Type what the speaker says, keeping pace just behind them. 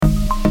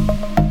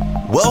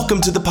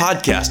Welcome to the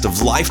podcast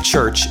of Life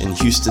Church in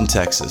Houston,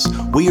 Texas.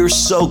 We are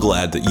so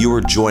glad that you are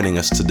joining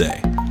us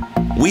today.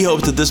 We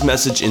hope that this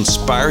message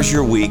inspires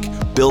your week,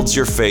 builds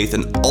your faith,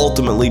 and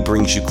ultimately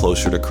brings you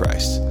closer to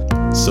Christ.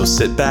 So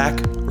sit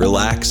back,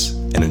 relax,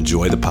 and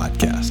enjoy the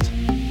podcast.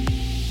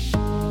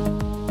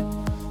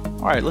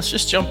 All right, let's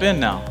just jump in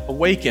now.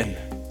 Awaken.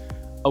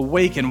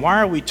 Awaken.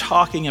 Why are we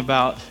talking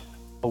about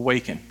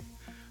awaken?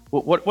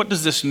 What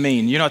does this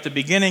mean? You know, at the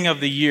beginning of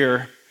the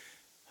year,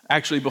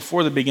 actually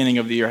before the beginning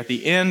of the year, at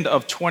the end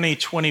of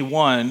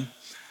 2021,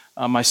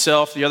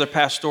 myself, the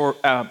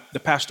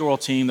pastoral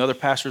team, the other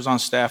pastors on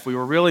staff, we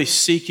were really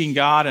seeking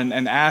God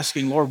and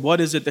asking, Lord, what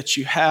is it that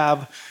you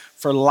have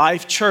for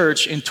Life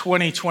Church in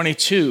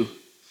 2022?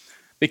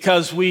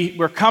 Because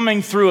we're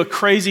coming through a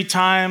crazy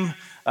time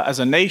as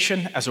a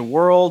nation, as a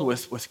world,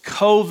 with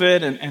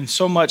COVID and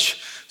so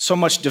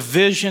much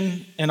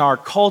division in our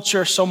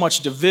culture, so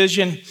much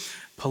division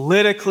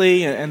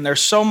politically, and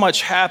there's so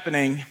much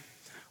happening.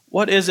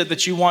 What is it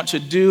that you want to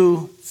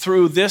do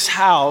through this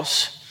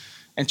house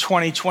in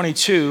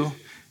 2022?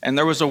 And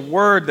there was a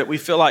word that we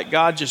feel like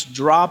God just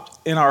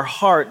dropped in our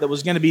heart that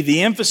was going to be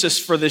the emphasis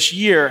for this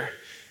year,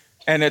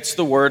 and it's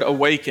the word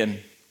awaken.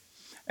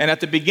 And at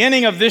the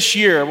beginning of this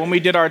year, when we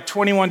did our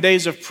 21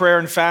 days of prayer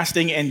and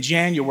fasting in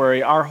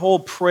January, our whole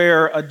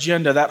prayer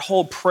agenda, that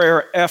whole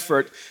prayer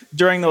effort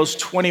during those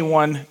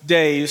 21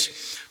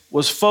 days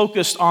was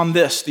focused on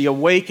this, the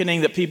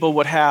awakening that people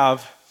would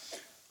have,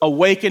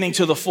 awakening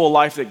to the full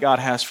life that God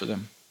has for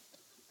them.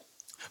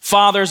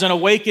 Fathers, an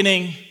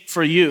awakening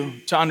for you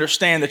to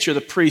understand that you're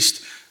the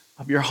priest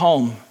of your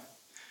home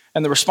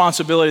and the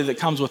responsibility that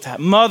comes with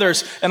that.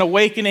 Mothers, an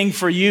awakening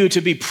for you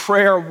to be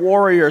prayer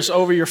warriors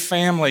over your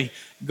family,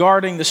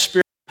 guarding the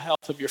spiritual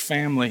health of your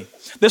family.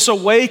 This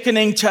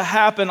awakening to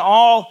happen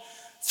all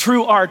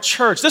through our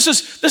church. This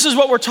is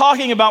what we're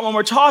talking about when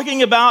we're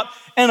talking about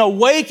an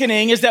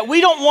awakening, is that we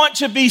don't want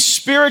to be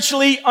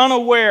spiritually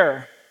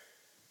unaware.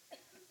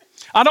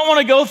 I don't want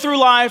to go through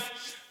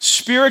life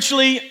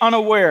spiritually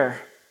unaware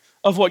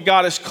of what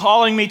God is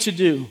calling me to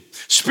do.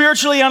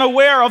 Spiritually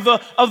unaware of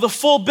the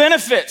full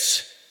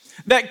benefits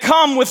that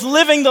come with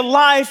living the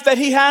life that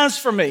He has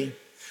for me.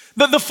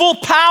 The full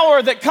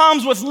power that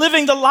comes with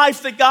living the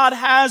life that God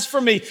has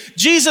for me.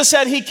 Jesus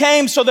said He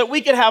came so that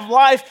we could have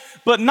life,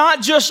 but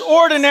not just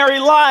ordinary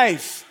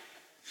life.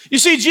 You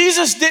see,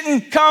 Jesus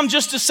didn't come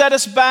just to set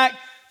us back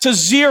to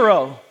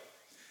zero.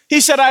 He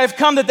said, I have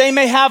come that they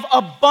may have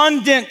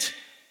abundant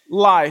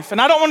life. And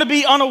I don't want to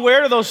be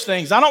unaware of those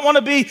things. I don't want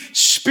to be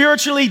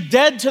spiritually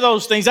dead to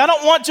those things. I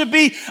don't want to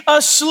be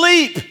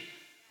asleep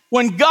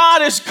when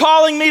God is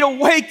calling me to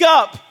wake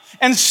up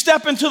and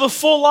step into the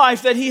full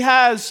life that He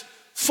has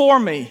for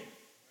me.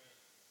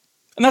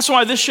 And that's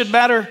why this should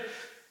matter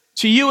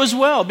to you as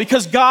well,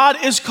 because God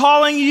is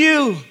calling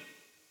you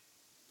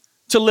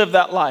to live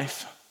that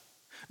life.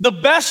 The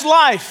best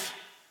life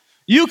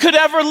you could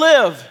ever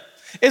live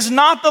is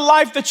not the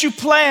life that you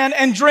plan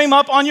and dream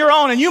up on your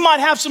own. And you might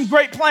have some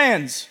great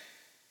plans.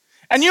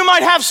 And you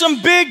might have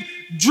some big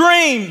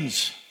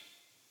dreams.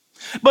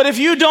 But if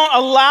you don't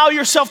allow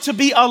yourself to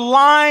be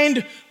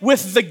aligned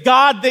with the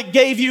God that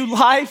gave you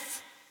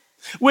life,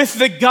 with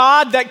the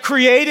God that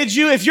created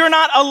you, if you're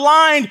not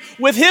aligned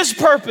with His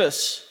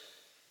purpose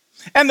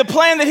and the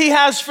plan that He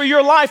has for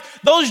your life,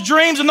 those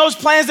dreams and those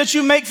plans that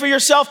you make for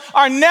yourself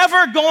are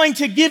never going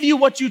to give you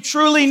what you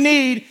truly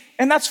need,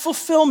 and that's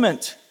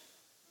fulfillment.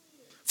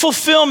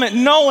 Fulfillment,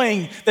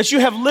 knowing that you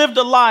have lived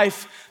a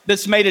life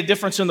that's made a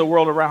difference in the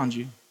world around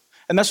you.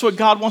 And that's what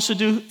God wants to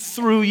do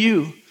through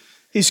you.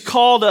 He's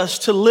called us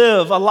to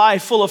live a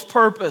life full of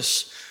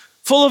purpose,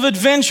 full of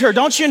adventure.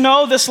 Don't you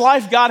know this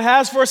life God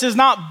has for us is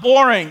not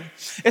boring?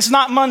 It's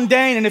not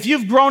mundane. And if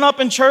you've grown up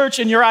in church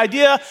and your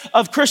idea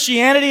of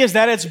Christianity is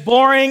that it's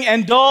boring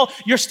and dull,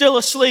 you're still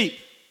asleep.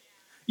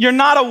 You're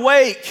not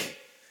awake.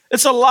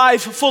 It's a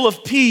life full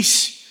of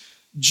peace,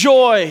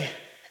 joy,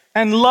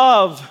 and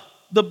love.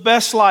 The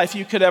best life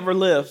you could ever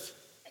live.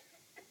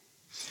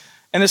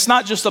 And it's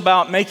not just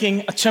about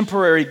making a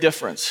temporary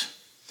difference.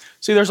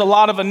 See, there's a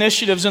lot of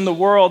initiatives in the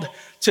world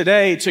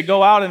today to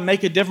go out and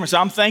make a difference.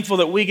 I'm thankful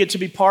that we get to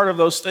be part of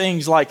those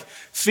things, like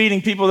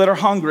feeding people that are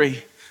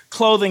hungry,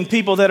 clothing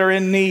people that are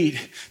in need,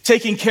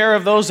 taking care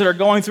of those that are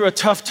going through a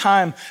tough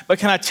time. But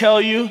can I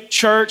tell you,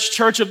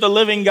 Church of the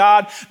Living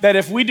God, that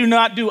if we do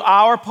not do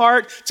our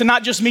part to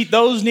not just meet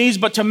those needs,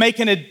 but to make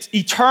an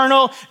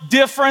eternal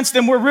difference,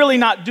 then we're really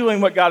not doing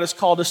what God has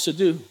called us to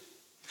do.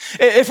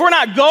 If we're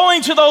not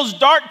going to those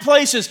dark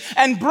places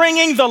and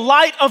bringing the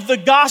light of the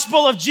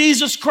gospel of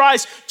Jesus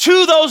Christ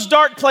to those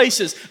dark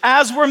places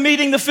as we're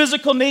meeting the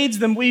physical needs,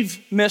 then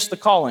we've missed the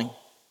calling.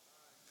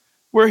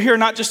 We're here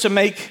not just to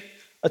make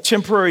a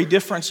temporary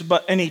difference,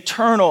 but an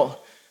eternal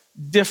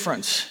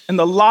difference in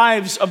the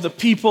lives of the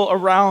people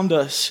around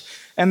us.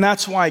 And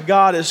that's why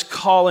God is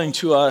calling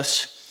to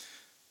us,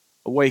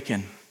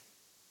 awaken.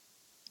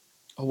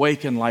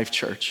 Awaken, Life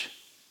Church.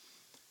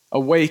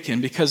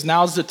 Awaken, because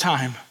now's the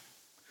time.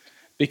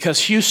 Because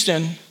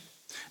Houston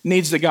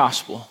needs the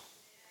gospel.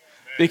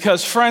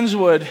 Because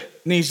Friendswood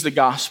needs the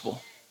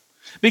gospel.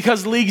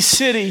 Because League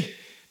City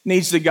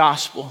needs the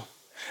gospel.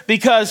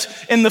 Because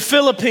in the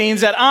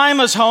Philippines, at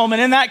Ima's home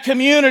and in that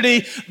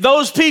community,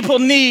 those people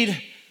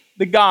need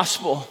the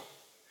gospel.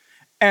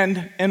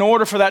 And in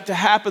order for that to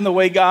happen the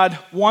way God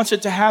wants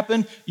it to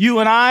happen, you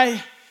and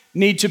I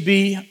need to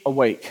be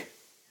awake.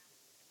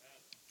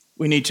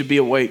 We need to be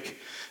awake.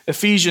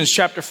 Ephesians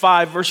chapter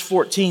 5, verse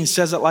 14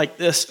 says it like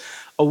this: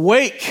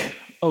 "Awake,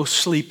 O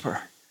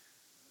sleeper."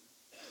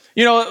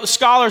 You know,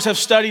 scholars have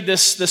studied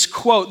this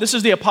quote. This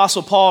is the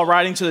Apostle Paul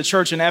writing to the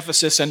church in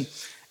Ephesus,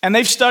 and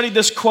they've studied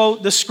this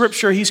quote, this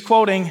scripture he's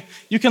quoting.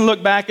 You can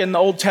look back in the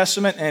Old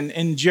Testament and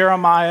in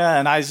Jeremiah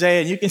and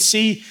Isaiah, and you can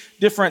see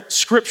different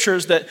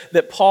scriptures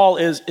that Paul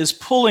is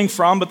pulling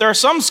from. But there are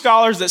some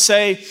scholars that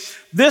say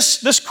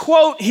this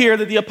quote here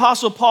that the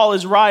Apostle Paul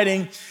is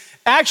writing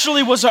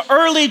actually was an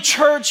early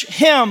church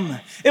hymn.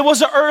 It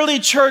was an early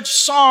church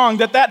song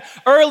that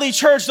early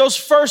church, those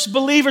first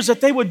believers,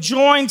 that they would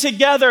join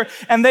together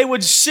and they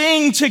would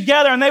sing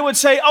together and they would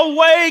say,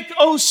 "Awake,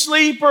 O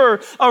sleeper,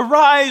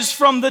 arise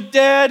from the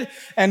dead,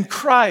 and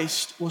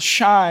Christ will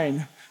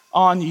shine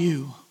on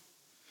you."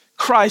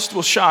 Christ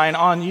will shine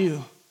on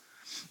you.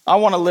 I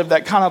want to live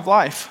that kind of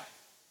life.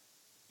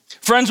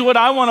 Friends, would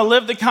I want to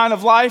live the kind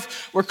of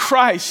life where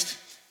Christ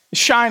is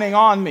shining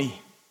on me?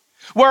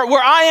 Where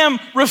I am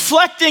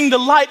reflecting the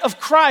light of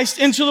Christ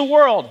into the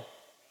world.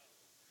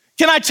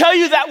 Can I tell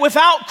you that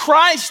without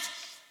Christ,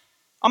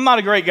 I'm not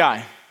a great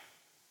guy.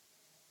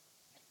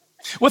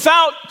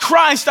 Without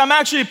Christ, I'm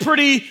actually a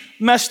pretty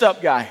messed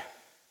up guy.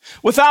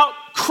 Without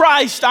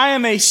Christ, I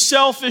am a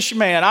selfish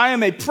man. I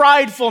am a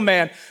prideful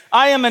man.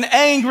 I am an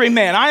angry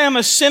man. I am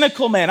a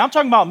cynical man. I'm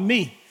talking about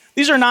me.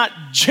 These are not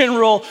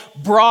general,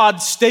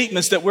 broad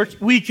statements that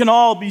we can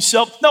all be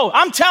No,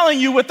 I'm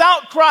telling you,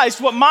 without Christ,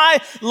 what my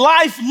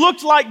life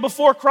looked like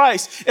before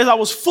Christ is I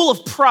was full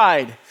of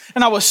pride,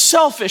 and I was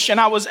selfish,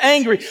 and I was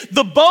angry.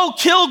 The Bo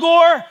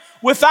Kilgore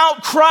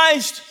without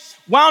Christ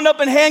wound up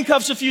in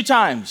handcuffs a few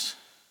times.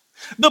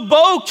 The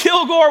Bo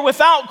Kilgore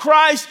without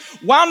Christ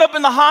wound up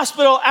in the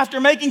hospital after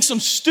making some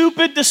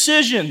stupid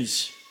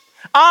decisions.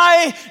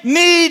 I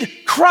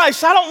need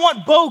Christ. I don't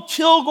want Bo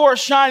Kilgore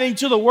shining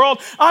to the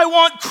world. I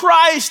want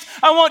Christ.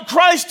 I want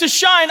Christ to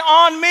shine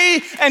on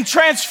me and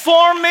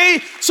transform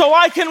me so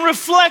I can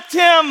reflect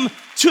Him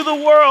to the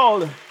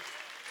world.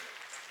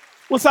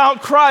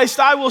 Without Christ,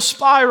 I will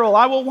spiral.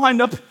 I will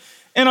wind up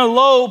in a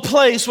low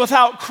place.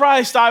 Without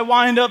Christ, I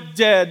wind up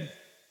dead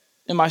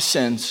in my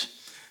sins.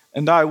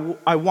 And I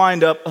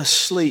wind up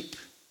asleep.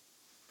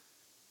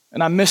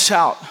 And I miss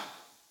out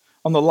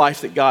on the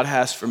life that God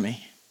has for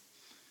me.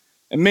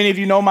 And many of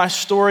you know my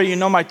story, you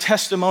know my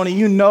testimony,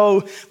 you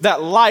know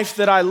that life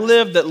that I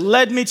lived that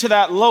led me to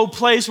that low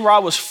place where I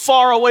was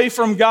far away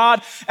from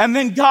God, and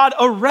then God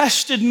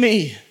arrested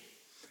me.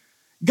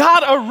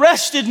 God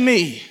arrested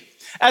me.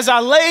 As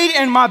I laid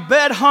in my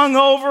bed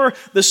hungover,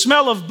 the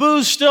smell of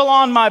booze still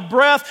on my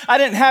breath. I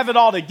didn't have it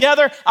all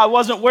together. I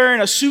wasn't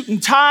wearing a suit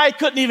and tie.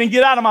 Couldn't even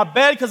get out of my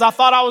bed because I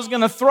thought I was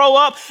going to throw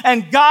up.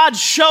 And God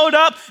showed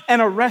up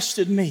and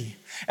arrested me.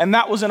 And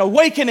that was an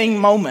awakening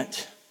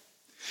moment.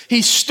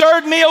 He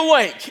stirred me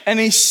awake and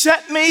He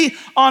set me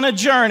on a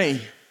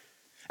journey.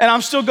 And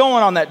I'm still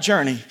going on that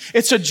journey.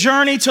 It's a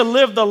journey to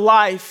live the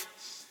life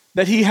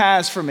that He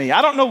has for me.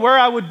 I don't know where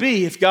I would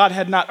be if God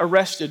had not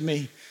arrested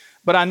me,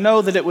 but I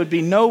know that it would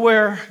be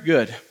nowhere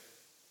good.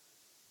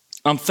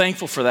 I'm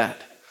thankful for that.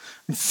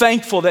 I'm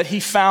thankful that He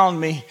found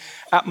me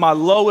at my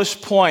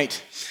lowest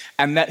point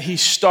and that He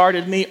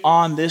started me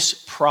on this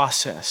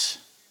process.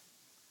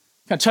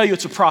 Can I tell you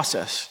it's a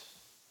process?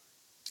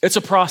 It's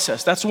a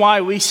process. That's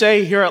why we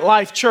say here at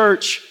Life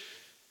Church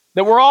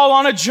that we're all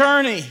on a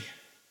journey.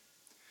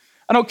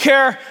 I don't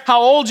care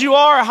how old you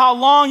are or how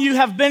long you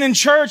have been in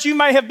church. You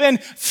may have been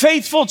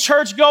faithful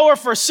churchgoer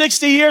for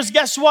 60 years.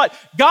 Guess what?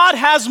 God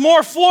has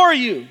more for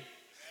you.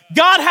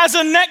 God has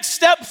a next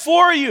step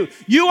for you.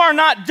 You are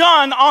not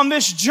done on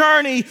this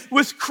journey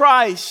with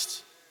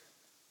Christ.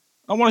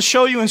 I want to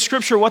show you in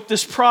Scripture what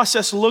this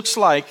process looks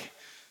like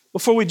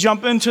before we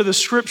jump into the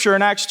Scripture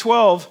in Acts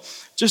 12.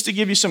 Just to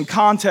give you some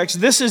context,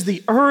 this is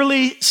the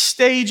early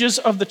stages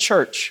of the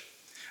church.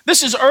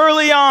 This is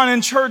early on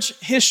in church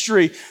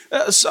history.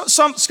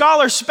 Some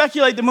scholars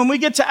speculate that when we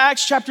get to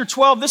Acts chapter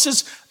 12, this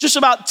is just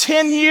about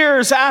 10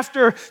 years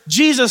after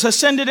Jesus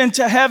ascended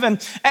into heaven.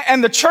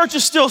 And the church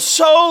is still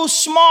so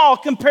small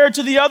compared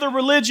to the other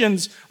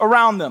religions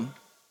around them.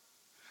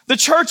 The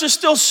church is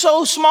still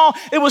so small.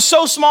 It was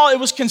so small, it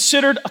was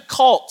considered a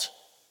cult.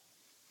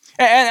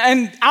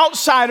 And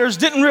outsiders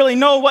didn't really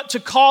know what to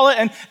call it.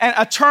 And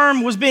a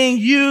term was being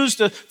used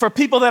for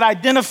people that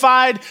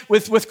identified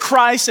with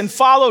Christ and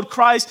followed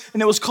Christ.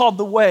 And it was called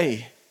the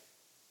way.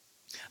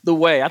 The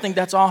way. I think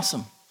that's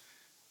awesome.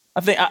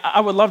 I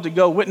would love to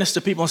go witness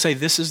to people and say,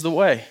 this is the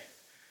way.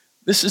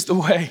 This is the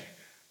way.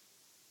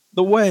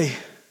 The way.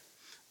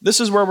 This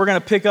is where we're going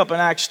to pick up in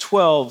Acts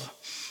 12.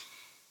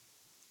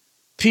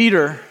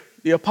 Peter,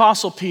 the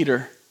Apostle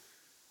Peter,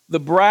 the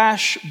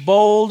brash,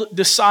 bold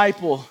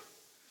disciple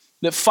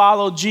that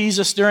followed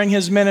Jesus during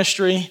His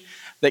ministry,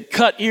 that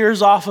cut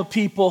ears off of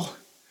people,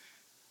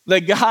 the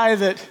guy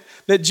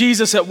that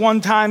Jesus at one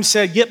time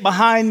said, "Get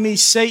behind me,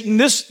 Satan."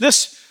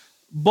 This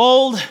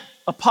bold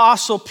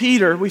apostle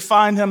Peter, we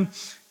find him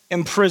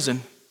in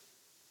prison.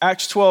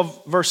 Acts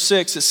 12, verse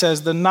 6, it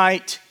says, the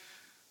night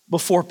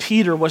before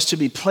Peter was to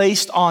be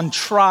placed on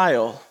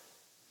trial,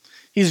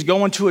 he's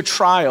going to a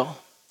trial.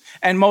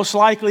 And most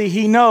likely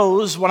he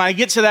knows when I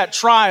get to that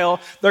trial,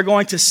 they're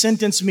going to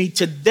sentence me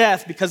to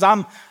death because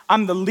I'm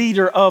the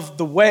leader of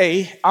the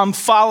way. I'm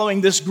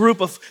following this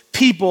group of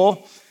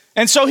people.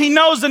 And so he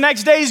knows the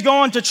next day he's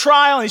going to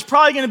trial and he's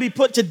probably going to be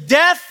put to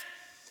death.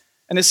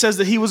 And it says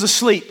that he was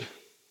asleep.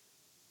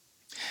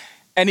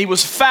 And he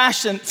was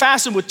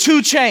fastened with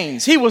 2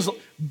 chains. He was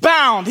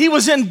bound. He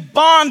was in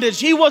bondage.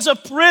 He was a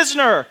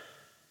prisoner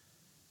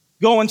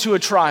going to a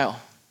trial.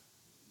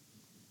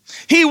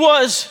 He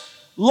was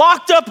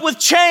locked up with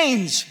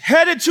chains,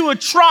 headed to a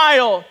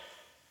trial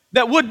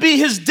that would be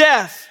his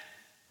death.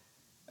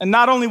 And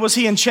not only was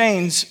he in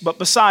chains, but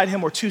beside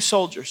him were 2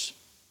 soldiers.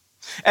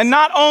 And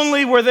not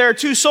only were there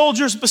 2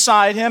 soldiers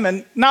beside him,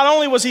 and not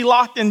only was he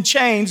locked in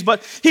chains,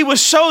 but he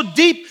was so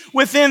deep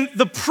within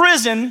the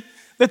prison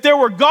that there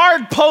were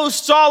guard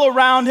posts all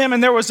around him,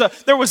 and there was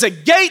a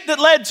gate that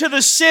led to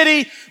the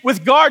city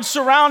with guards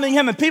surrounding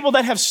him. And people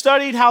that have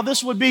studied how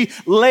this would be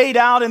laid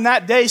out in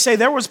that day say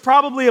there was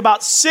probably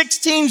about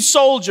 16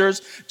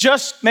 soldiers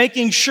just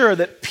making sure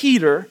that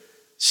Peter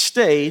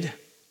stayed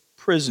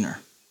prisoner.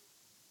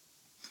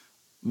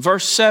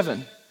 Verse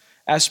 7,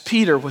 as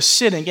Peter was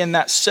sitting in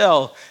that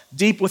cell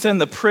deep within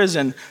the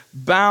prison,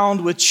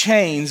 bound with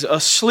chains,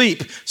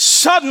 asleep,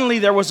 suddenly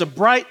there was a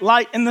bright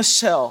light in the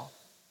cell.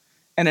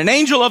 And an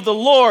angel of the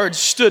Lord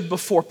stood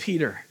before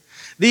Peter.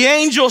 The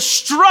angel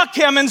struck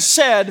him and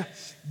said,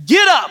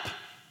 "Get up,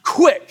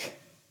 quick."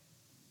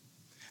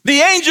 The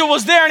angel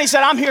was there and he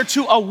said, "I'm here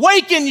to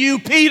awaken you,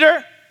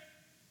 Peter.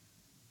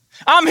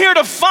 I'm here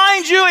to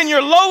find you in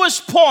your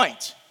lowest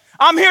point.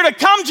 I'm here to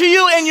come to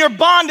you in your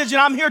bondage,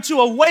 and I'm here to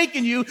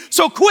awaken you.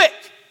 So quick,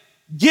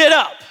 get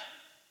up."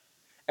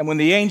 And when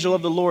the angel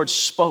of the Lord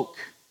spoke,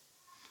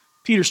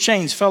 Peter's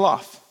chains fell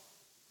off.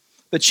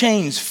 The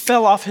chains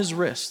fell off his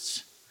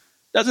wrists.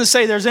 Doesn't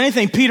say there's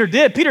anything Peter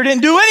did. Peter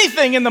didn't do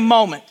anything in the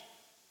moment.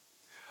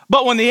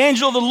 But when the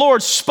angel of the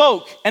Lord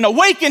spoke and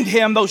awakened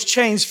him, those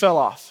chains fell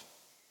off.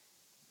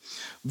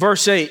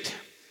 Verse 8,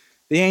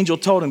 the angel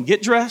told him,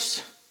 "Get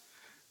dressed,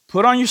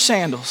 put on your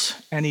sandals."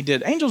 And he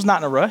did. Angel's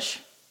not in a rush.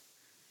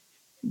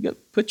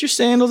 Put your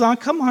sandals on.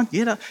 Come on,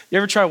 get up. You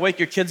ever try to wake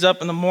your kids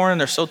up in the morning?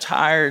 They're so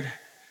tired.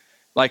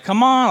 Like,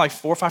 come on, like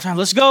 4 or 5 times.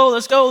 Let's go,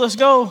 let's go, let's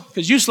go.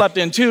 Because you slept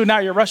in too. Now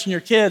you're rushing your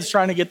kids,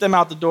 trying to get them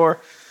out the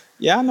door.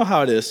 Yeah, I know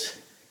how it is.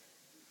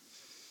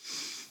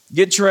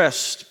 Get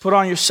dressed, put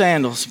on your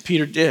sandals.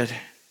 Peter did.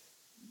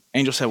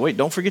 Angel said, "Wait,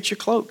 don't forget your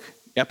cloak.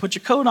 Yeah, put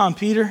your coat on,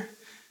 Peter."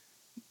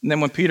 And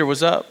then when Peter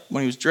was up,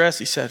 when he was dressed,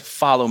 he said,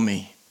 "Follow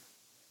me.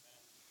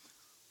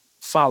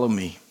 Follow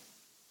me."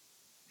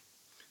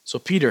 So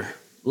Peter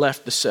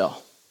left the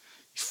cell.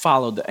 He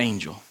followed the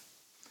angel.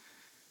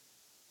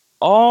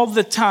 All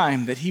the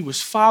time that he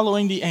was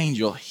following the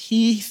angel,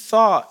 he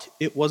thought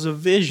it was a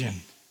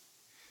vision.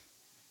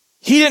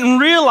 He didn't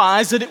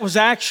realize that it was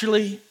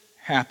actually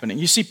happening.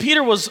 You see,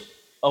 Peter was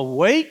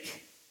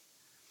awake.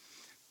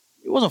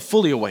 He wasn't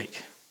fully awake.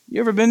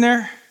 You ever been there?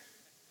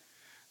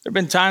 There have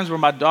been times where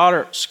my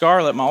daughter,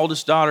 Scarlett, my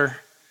oldest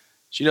daughter,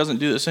 she doesn't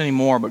do this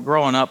anymore, but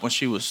growing up when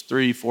she was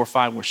 3, 4,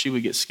 5, where she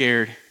would get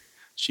scared,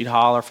 she'd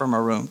holler from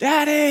her room,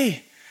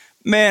 "Daddy!"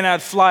 Man,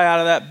 I'd fly out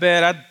of that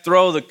bed. I'd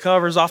throw the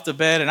covers off the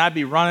bed and I'd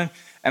be running.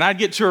 And I'd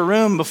get to her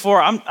room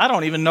before, I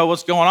don't even know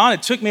what's going on.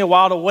 It took me a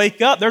while to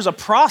wake up. There's a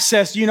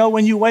process,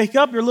 when you wake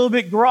up, you're a little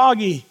bit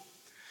groggy.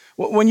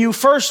 When you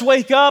first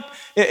wake up,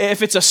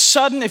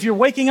 if you're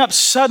waking up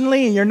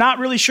suddenly and you're not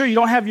really sure, you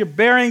don't have your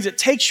bearings, it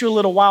takes you a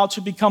little while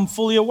to become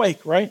fully awake,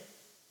 right?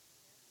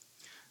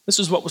 This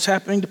is what was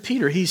happening to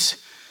Peter. He's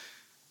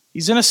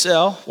in a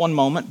cell one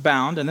moment,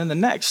 bound, and then the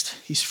next,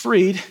 he's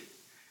freed,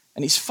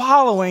 and he's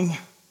following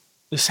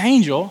this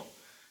angel,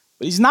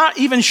 but he's not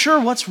even sure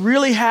what's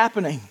really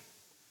happening.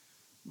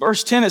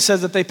 Verse 10, it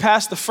says that they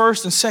passed the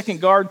first and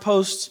second guard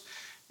posts,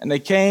 and they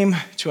came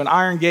to an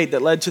iron gate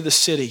that led to the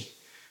city.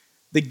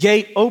 The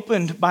gate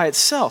opened by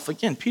itself.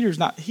 Again,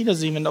 he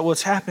doesn't even know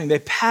what's happening. They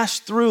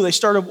passed through. They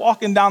started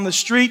walking down the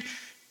street.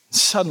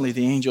 Suddenly,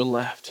 the angel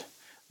left.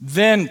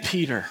 Then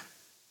Peter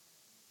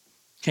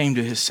came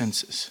to his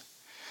senses.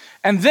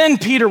 And then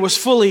Peter was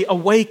fully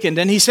awakened,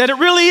 and he said, "It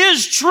really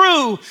is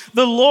true.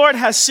 The Lord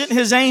has sent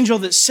his angel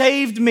that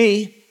saved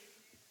me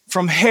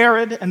from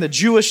Herod and the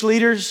Jewish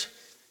leaders,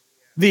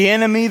 the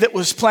enemy that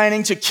was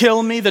planning to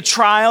kill me, the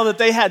trial that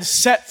they had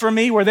set for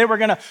me where they were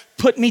going to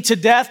put me to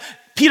death."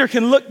 Peter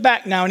can look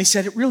back now and he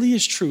said, "It really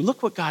is true.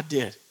 Look what God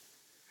did.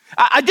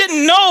 I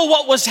didn't know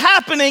what was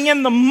happening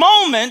in the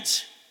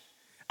moment.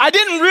 I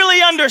didn't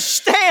really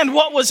understand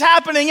what was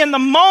happening in the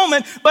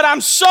moment, but I'm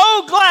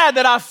so glad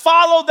that I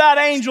followed that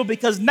angel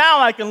because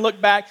now I can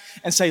look back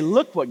and say,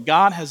 look what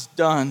God has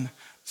done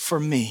for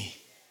me.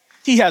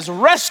 He has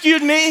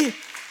rescued me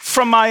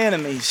from my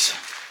enemies."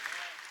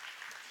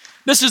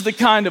 This is the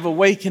kind of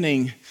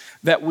awakening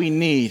that we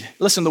need.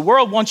 Listen, the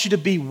world wants you to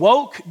be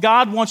woke.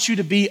 God wants you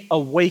to be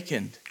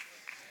awakened.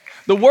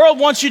 The world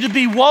wants you to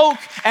be woke,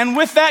 and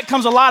with that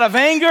comes a lot of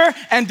anger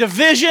and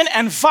division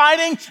and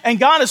fighting, and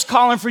God is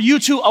calling for you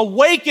to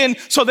awaken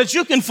so that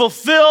you can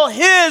fulfill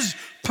his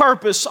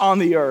purpose on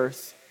the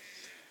earth.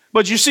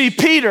 But you see,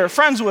 Peter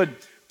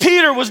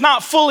was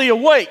not fully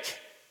awake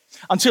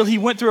until he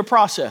went through a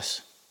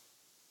process.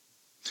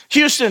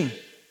 Houston,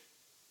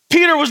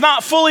 Peter was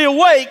not fully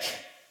awake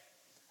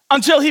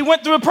until he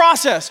went through a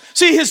process.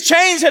 See, his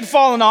chains had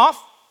fallen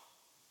off.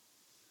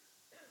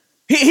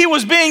 He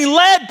was being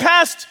led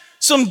past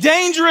some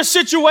dangerous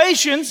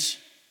situations.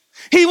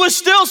 He was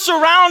still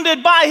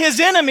surrounded by his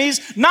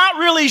enemies, not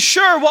really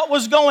sure what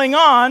was going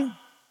on.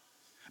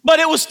 But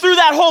it was through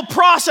that whole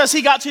process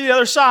he got to the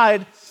other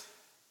side.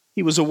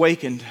 He was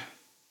awakened.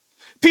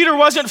 Peter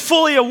wasn't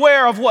fully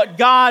aware of what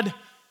God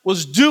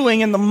was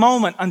doing in the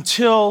moment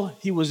until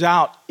he was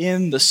out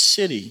in the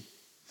city.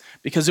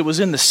 Because it was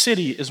in the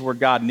city is where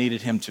God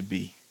needed him to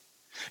be.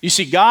 You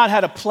see, God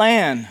had a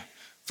plan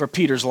for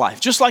Peter's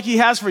life, just like he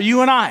has for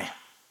you and I.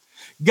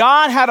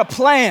 God had a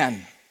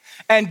plan,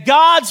 and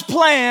God's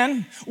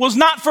plan was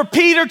not for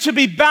Peter to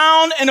be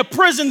bound in a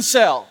prison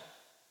cell.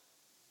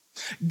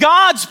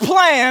 God's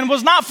plan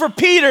was not for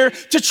Peter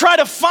to try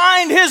to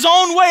find his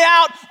own way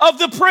out of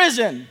the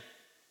prison.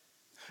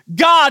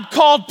 God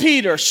called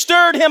Peter,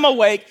 stirred him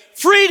awake,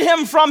 freed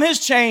him from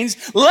his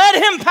chains, led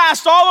him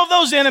past all of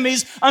those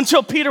enemies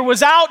until Peter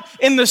was out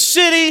in the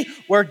city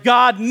where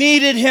God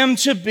needed him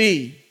to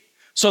be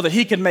so that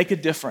he could make a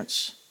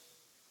difference.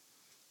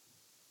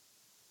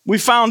 We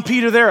found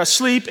Peter there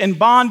asleep in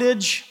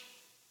bondage,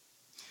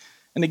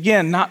 and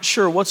again, not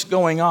sure what's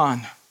going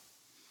on.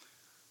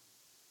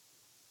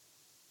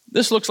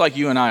 This looks like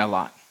you and I a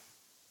lot.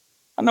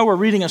 I know we're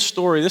reading a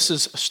story. This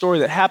is a story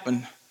that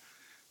happened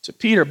to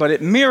Peter, but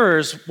it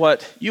mirrors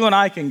what you and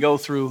I can go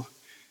through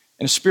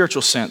in a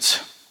spiritual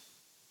sense.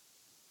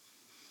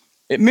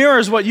 It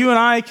mirrors what you and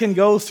I can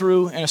go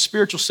through in a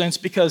spiritual sense,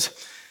 because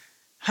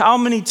how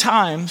many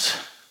times,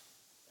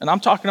 and I'm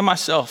talking to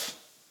myself,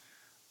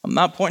 I'm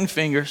not pointing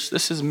fingers,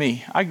 this is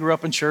me. I grew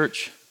up in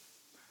church.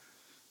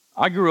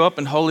 I grew up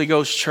in Holy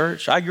Ghost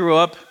church. I grew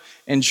up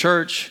in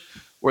church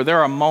where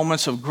there are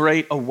moments of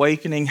great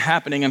awakening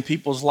happening in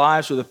people's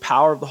lives with the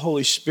power of the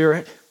Holy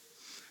Spirit.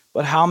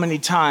 But how many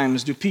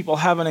times do people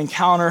have an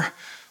encounter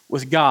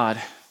with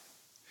God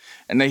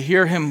and they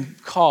hear him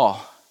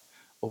call,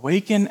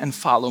 awaken and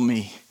follow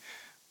me,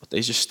 but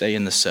they just stay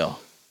in the cell?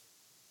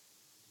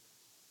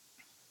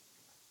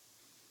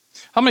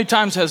 How many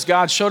times has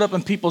God showed up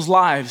in people's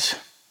lives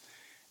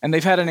and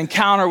they've had an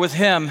encounter with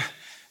him, and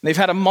they've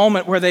had a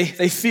moment where they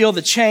feel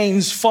the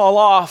chains fall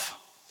off,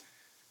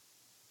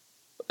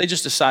 but they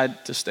just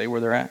decide to stay where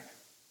they're at?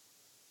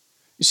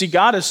 You see,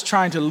 God is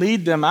trying to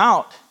lead them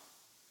out.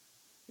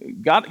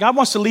 God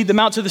wants to lead them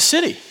out to the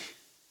city.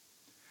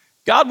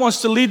 God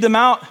wants to lead them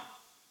out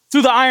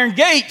through the iron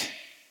gate.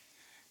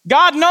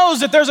 God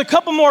knows that there's a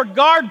couple more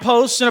guard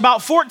posts and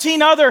about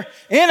 14 other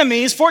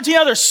enemies, 14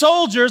 other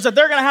soldiers that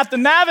they're going to have to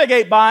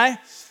navigate by.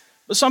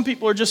 But some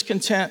people are just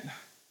content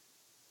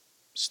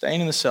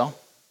staying in the cell.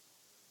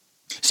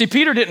 See,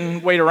 Peter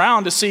didn't wait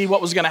around to see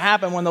what was going to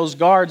happen when those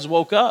guards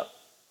woke up.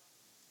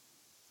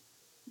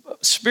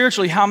 But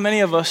spiritually, how many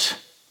of us,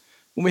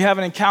 when we have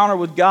an encounter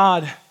with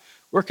God,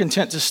 we're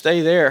content to stay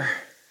there,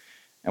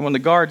 and when the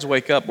guards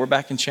wake up, we're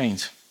back in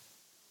chains?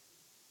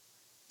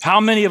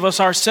 How many of us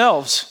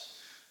ourselves,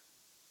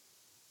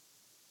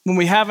 when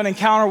we have an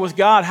encounter with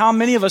God, how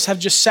many of us have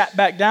just sat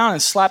back down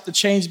and slapped the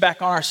chains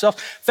back on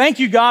ourselves? Thank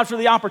you, God, for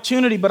the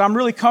opportunity, but I'm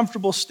really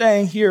comfortable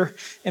staying here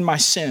in my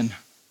sin.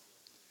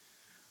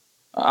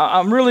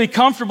 I'm really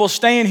comfortable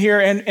staying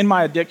here in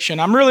my addiction.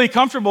 I'm really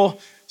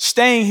comfortable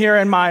staying here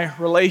in my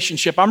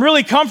relationship. I'm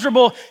really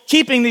comfortable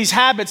keeping these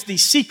habits,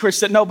 these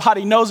secrets that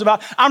nobody knows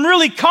about. I'm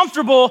really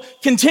comfortable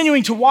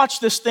continuing to watch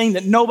this thing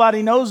that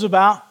nobody knows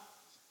about.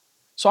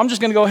 So I'm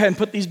just going to go ahead and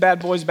put these bad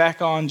boys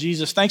back on.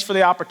 Jesus, thanks for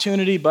the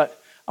opportunity,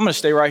 but I'm going to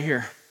stay right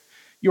here.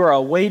 You are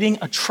awaiting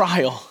a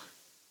trial.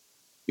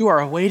 You are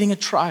awaiting a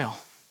trial.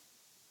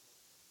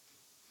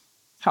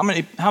 How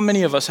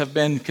many of us have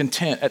been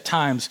content at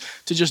times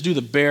to just do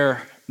the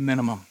bare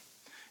minimum?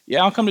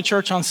 Yeah, I'll come to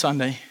church on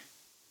Sunday.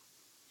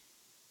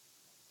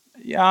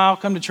 Yeah, I'll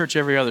come to church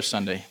every other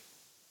Sunday.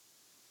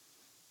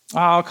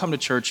 I'll come to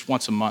church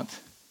once a month.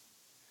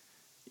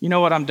 You know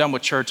what? I'm done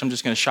with church. I'm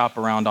just going to shop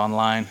around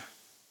online.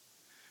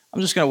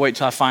 I'm just going to wait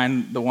till I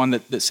find the one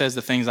that says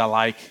the things I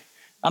like.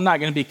 I'm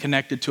not going to be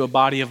connected to a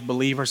body of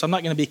believers. I'm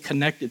not going to be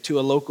connected to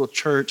a local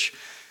church.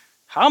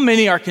 How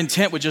many are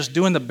content with just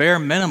doing the bare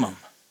minimum?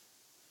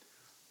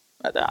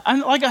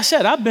 Like I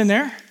said, I've been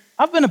there.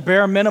 I've been a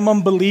bare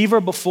minimum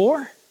believer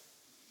before.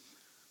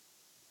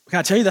 Can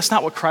I tell you that's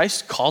not what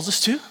Christ calls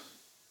us to?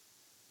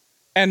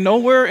 And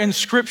nowhere in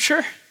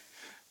Scripture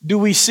do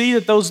we see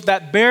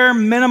that bare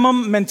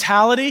minimum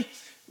mentality.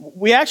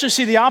 We actually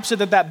see the opposite,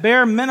 that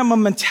bare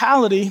minimum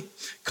mentality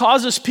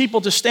causes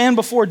people to stand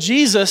before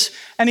Jesus,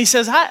 and he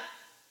says,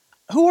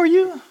 who are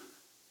you?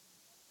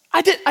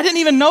 I didn't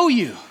even know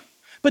you.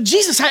 But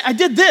Jesus, I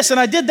did this and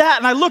I did that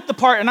and I looked the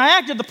part and I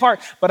acted the part,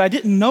 but I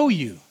didn't know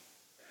you.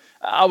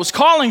 I was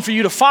calling for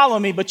you to follow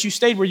me, but you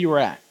stayed where you were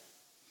at.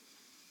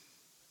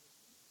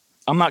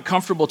 I'm not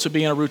comfortable to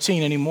be in a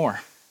routine anymore.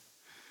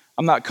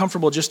 I'm not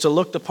comfortable just to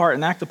look the part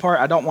and act the part.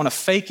 I don't want to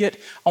fake it.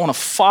 I want to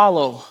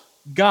follow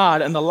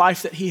God and the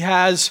life that he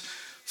has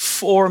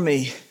for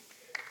me.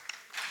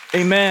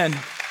 Amen.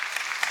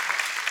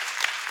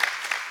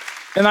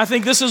 And I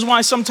think this is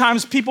why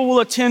sometimes people will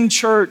attend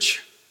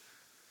church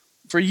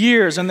for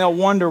years and they'll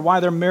wonder why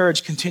their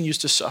marriage continues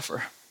to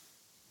suffer.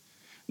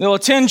 They'll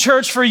attend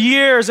church for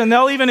years and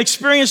they'll even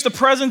experience the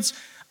presence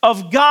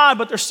of God,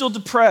 but they're still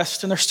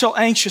depressed and they're still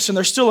anxious and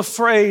they're still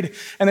afraid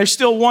and they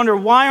still wonder,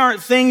 why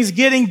aren't things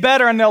getting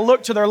better? And they'll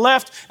look to their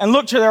left and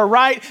look to their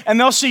right and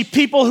they'll see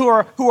people who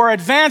are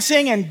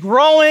advancing and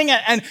growing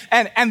and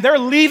they're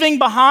leaving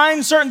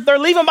behind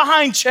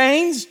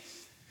chains.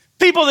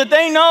 People that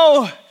they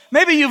know,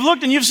 maybe you've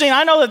looked and you've seen,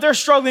 I know that they're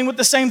struggling with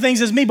the same things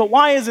as me, but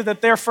why is it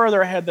that they're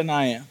further ahead than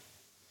I am?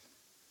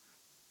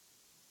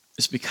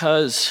 It's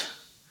because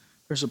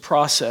there's a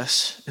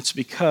process. It's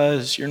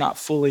because you're not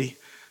fully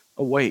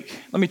awake.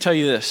 Let me tell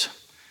you this.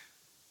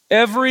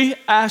 Every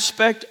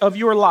aspect of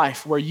your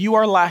life where you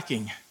are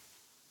lacking,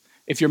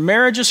 if your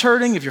marriage is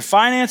hurting, if your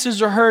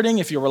finances are hurting,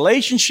 if your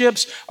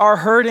relationships are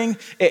hurting,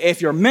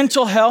 if your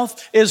mental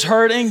health is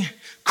hurting,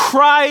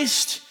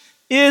 Christ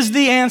is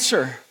the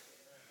answer.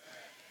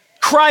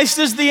 Christ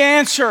is the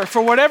answer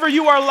for whatever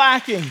you are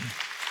lacking.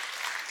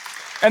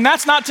 And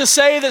that's not to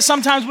say that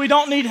sometimes we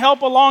don't need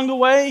help along the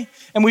way,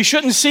 and we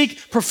shouldn't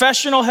seek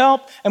professional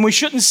help, and we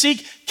shouldn't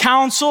seek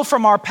counsel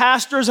from our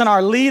pastors and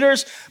our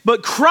leaders,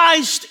 but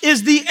Christ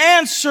is the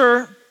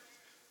answer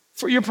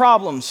for your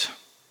problems.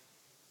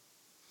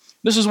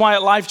 This is why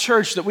at Life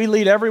Church that we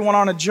lead everyone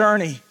on a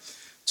journey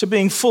to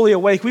being fully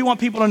awake. We want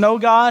people to know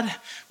God.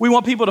 We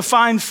want people to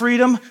find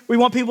freedom. We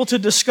want people to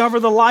discover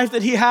the life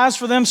that he has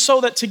for them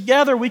so that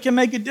together we can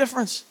make a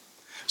difference.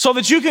 So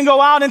that you can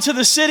go out into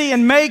the city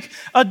and make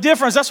a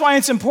difference. That's why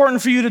it's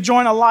important for you to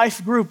join a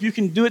life group. You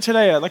can do it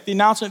today. Like the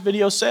announcement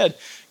video said,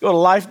 go to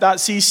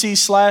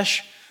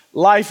life.cc/life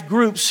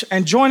groups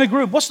and join a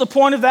group. What's the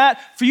point of that?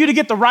 For you to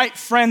get the right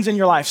friends in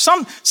your life.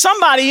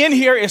 Somebody in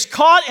here is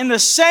caught in the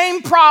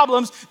same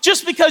problems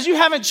just because you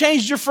haven't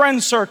changed your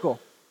friend circle.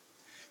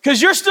 Because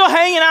you're still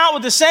hanging out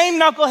with the same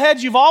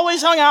knuckleheads you've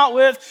always hung out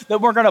with, that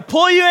we're going to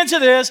pull you into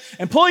this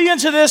and pull you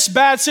into this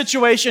bad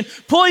situation,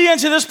 pull you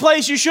into this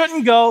place you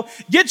shouldn't go,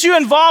 get you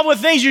involved with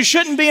things you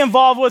shouldn't be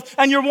involved with,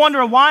 and you're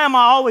wondering, why am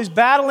I always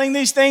battling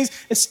these things?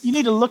 You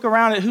need to look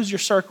around at who's your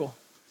circle.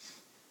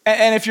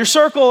 And if your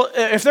circle,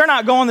 if they're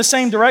not going the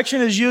same direction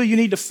as you, you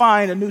need to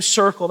find a new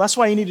circle. That's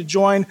why you need to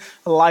join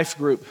a life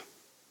group.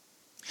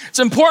 It's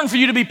important for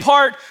you to be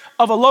part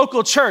of a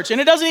local church,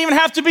 and it doesn't even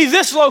have to be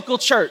this local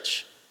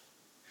church.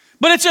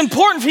 But it's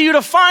important for you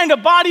to find a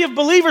body of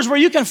believers where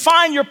you can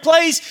find your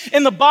place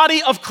in the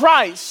body of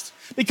Christ.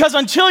 Because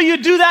until you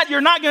do that,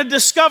 you're not going to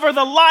discover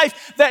the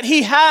life that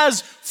he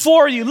has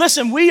for you.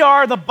 Listen, we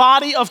are the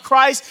body of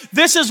Christ.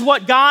 This is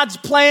what God's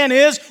plan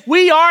is.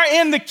 We are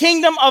in the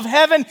kingdom of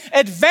heaven,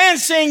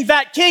 advancing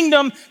that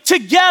kingdom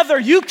together.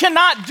 You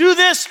cannot do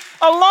this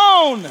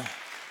alone.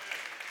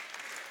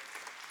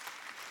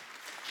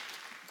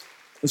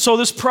 And so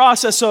this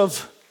process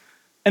of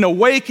an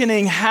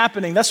awakening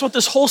happening. That's what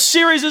this whole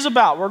series is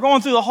about. We're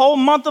going through the whole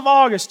month of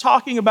August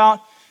talking about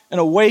an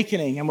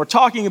awakening, and we're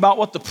talking about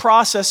what the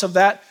process of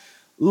that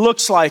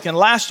looks like. And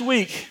last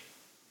week,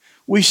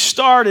 we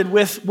started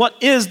with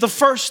what is the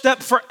first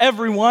step for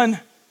everyone,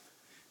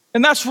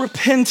 and that's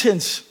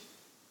repentance.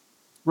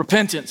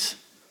 Repentance.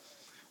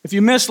 If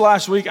you missed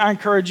last week, I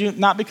encourage you,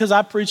 not because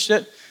I preached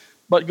it,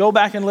 but go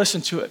back and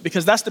listen to it,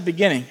 because that's the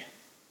beginning.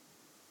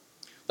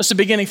 That's the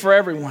beginning for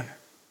everyone,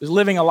 is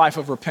living a life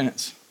of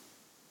repentance.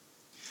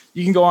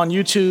 You can go on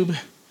YouTube,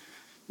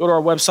 go to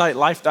our website,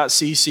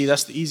 life.cc.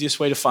 That's the easiest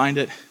way to find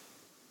it.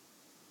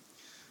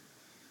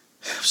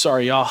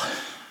 Sorry, y'all.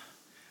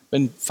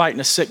 Been fighting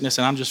a sickness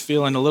and I'm just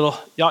feeling a little,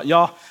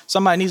 y'all,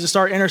 somebody needs to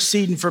start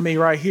interceding for me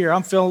right here.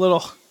 I'm feeling a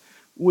little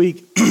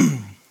weak. Let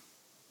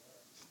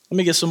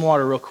me get some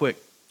water real quick.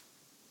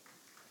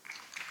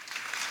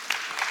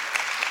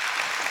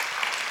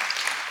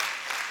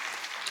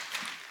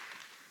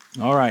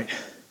 All right.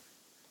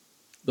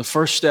 The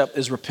first step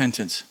is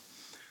repentance.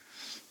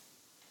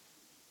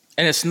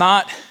 And it's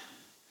not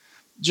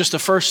just a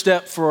first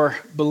step for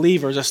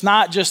believers. It's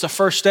not just a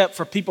first step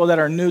for people that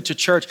are new to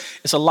church.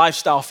 It's a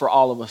lifestyle for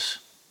all of us.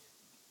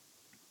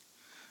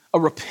 A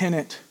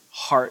repentant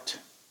heart.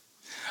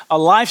 A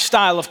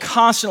lifestyle of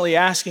constantly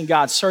asking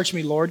God, search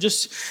me, Lord.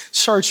 Just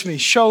search me.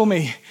 Show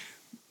me.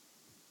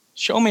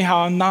 Show me how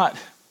I'm not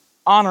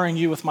honoring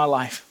you with my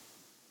life.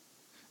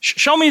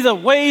 Show me the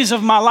ways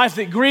of my life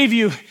that grieve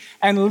you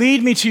and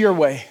lead me to your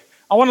way.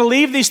 I want to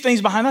leave these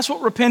things behind. That's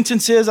what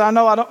repentance is. I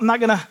know I'm not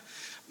going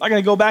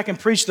to go back and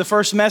preach the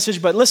first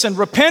message, but listen,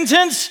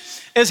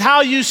 repentance is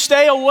how you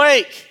stay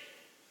awake.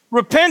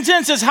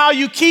 Repentance is how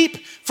you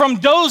keep from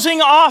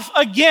dozing off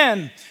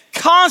again.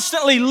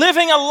 constantly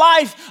living a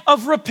life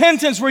of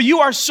repentance where you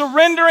are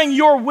surrendering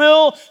your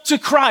will to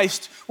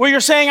Christ, where you're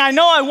saying, I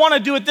know I want to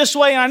do it this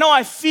way, and I know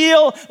I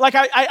feel like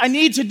I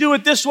need to do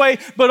it this way,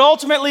 but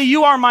ultimately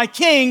you are my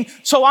king,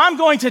 so I'm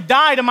going to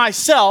die to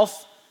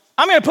myself.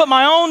 I'm going to put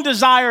my own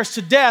desires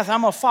to death.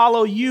 I'm going to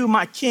follow you,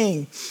 my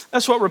king.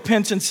 That's what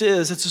repentance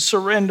is. It's a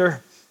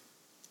surrender.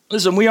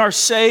 Listen, we are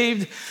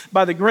saved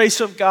by the grace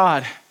of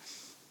God.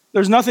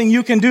 There's nothing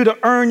you can do to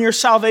earn your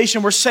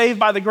salvation. We're saved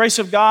by the grace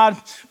of God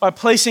by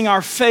placing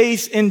our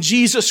faith in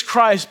Jesus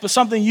Christ. But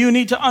something you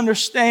need to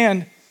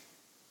understand,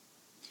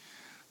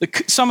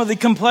 some of the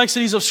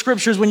complexities of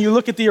scriptures, when you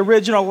look at the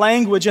original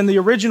language and the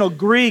original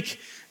Greek,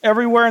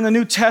 everywhere in the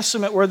New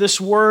Testament where this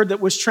word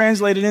that was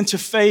translated into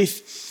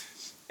faith,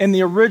 in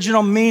the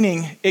original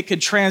meaning, it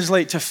could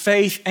translate to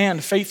faith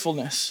and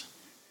faithfulness.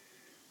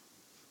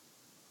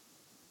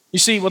 You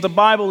see, what the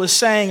Bible is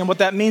saying and what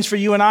that means for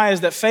you and I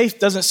is that faith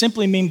doesn't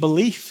simply mean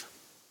belief.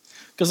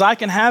 Because I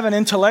can have an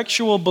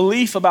intellectual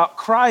belief about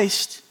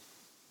Christ,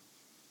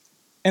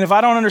 and if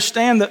I don't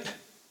understand that,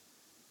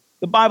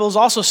 the Bible is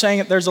also saying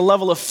that there's a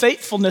level of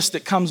faithfulness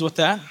that comes with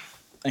that.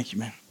 Thank you,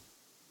 man.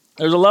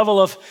 There's a level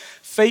of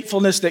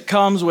faithfulness that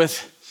comes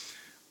with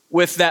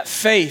that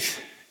faith.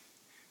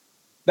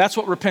 That's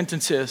what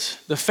repentance is.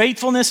 The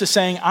faithfulness is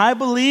saying, I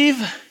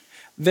believe,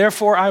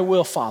 therefore I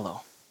will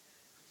follow.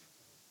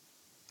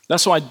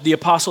 That's why the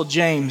Apostle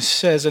James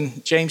says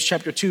in James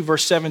chapter 2,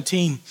 verse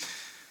 17,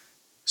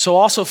 so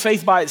also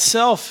faith by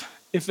itself,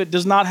 if it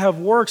does not have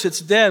works, it's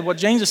dead. What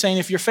James is saying,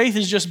 if your faith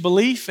is just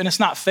belief and it's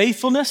not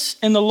faithfulness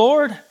in the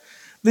Lord,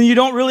 then you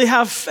don't really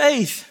have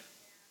faith.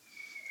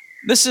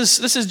 This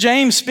is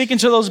James speaking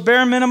to those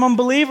bare minimum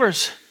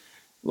believers.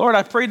 Lord,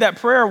 I prayed that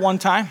prayer one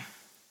time.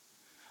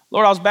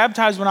 Lord, I was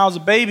baptized when I was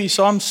a baby,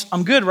 so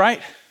I'm good, right?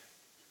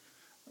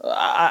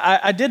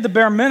 I did the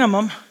bare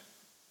minimum.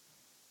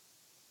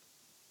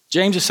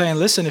 James is saying,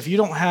 listen, if you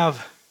don't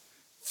have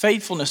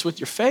faithfulness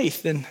with your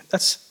faith, then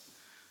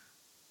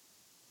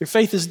your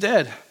faith is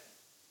dead.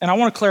 And I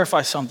want to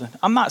clarify something.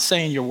 I'm not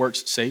saying your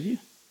works save you.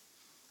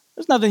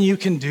 There's nothing you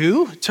can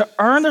do to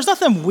earn. There's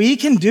nothing we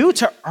can do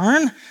to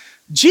earn.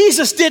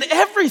 Jesus did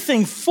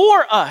everything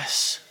for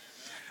us.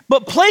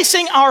 But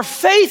placing our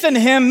faith in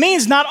him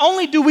means not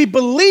only do we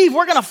believe,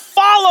 we're going to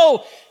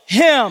follow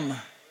him.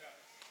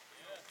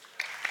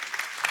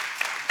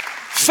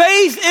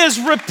 Faith is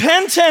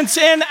repentance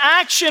in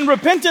action.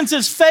 Repentance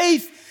is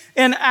faith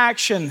in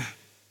action.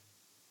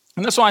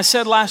 And that's why I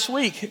said last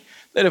week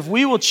that if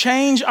we will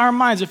change our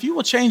minds, if you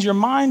will change your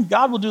mind,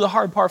 God will do the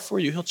hard part for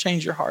you. He'll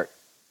change your heart.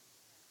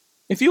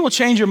 If you will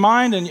change your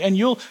mind and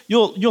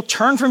you'll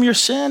turn from your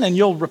sin and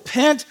you'll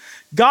repent,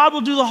 God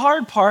will do the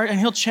hard part and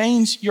he'll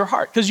change your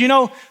heart. Because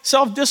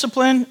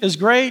self-discipline is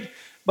great,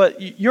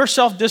 but your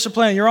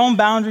self-discipline and your own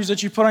boundaries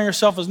that you put on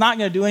yourself is not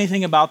going to do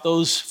anything about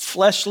those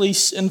fleshly,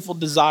 sinful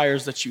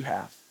desires that you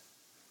have.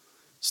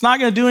 It's not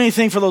going to do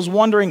anything for those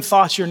wandering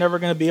thoughts you're never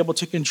going to be able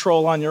to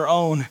control on your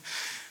own.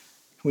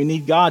 We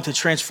need God to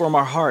transform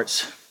our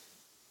hearts.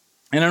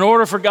 And in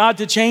order for God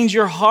to change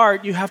your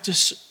heart, you have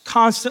to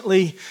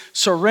constantly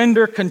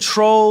surrender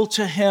control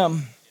to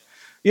him.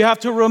 You have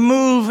to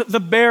remove the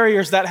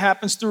barriers. That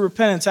happens through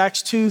repentance.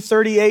 Acts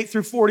 2:38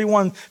 through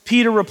 41,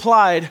 Peter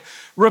replied,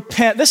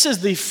 repent. This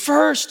is the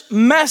first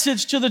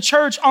message to the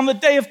church on the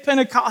day of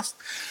Pentecost.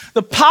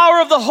 The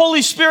power of the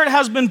Holy Spirit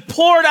has been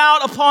poured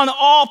out upon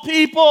all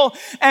people.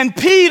 And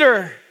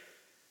Peter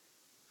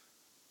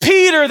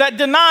that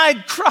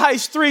denied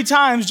Christ 3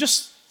 times,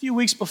 just a few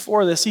weeks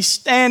before this, he's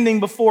standing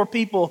before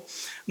people.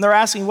 And they're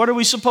asking, what are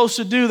we supposed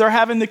to do? They're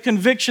having the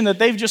conviction that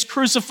they've just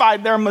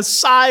crucified their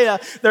Messiah,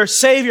 their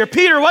Savior.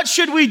 Peter, what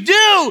should we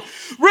do?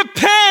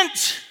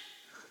 Repent.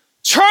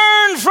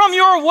 Turn from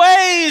your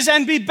ways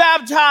and be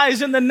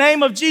baptized in the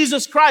name of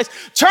Jesus Christ.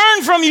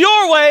 Turn from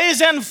your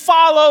ways and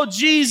follow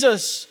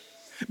Jesus.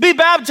 Be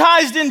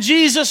baptized in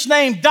Jesus'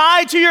 name.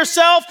 Die to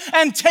yourself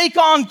and take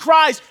on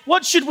Christ.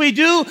 What should we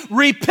do?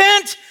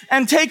 Repent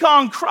and take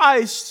on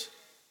Christ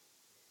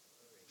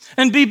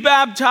and be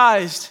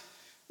baptized.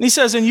 And he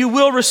says, and you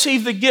will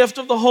receive the gift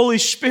of the Holy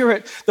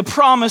Spirit. The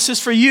promise is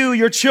for you,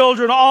 your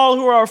children, all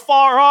who are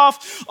far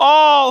off,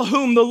 all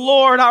whom the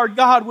Lord our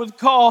God would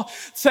call.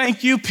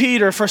 Thank you,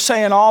 Peter, for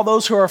saying all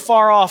those who are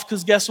far off,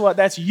 because guess what?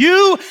 That's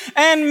you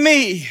and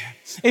me.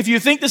 If you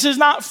think this is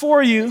not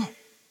for you,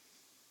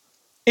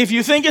 if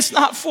you think it's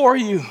not for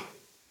you,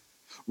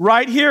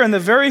 right here in the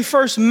very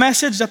first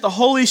message that the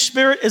Holy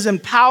Spirit is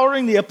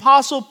empowering the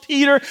Apostle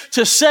Peter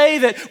to say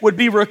that would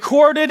be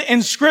recorded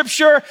in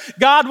Scripture,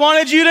 God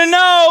wanted you to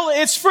know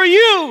it's for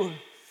you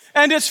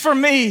and it's for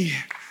me.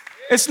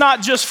 It's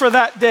not just for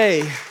that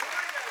day.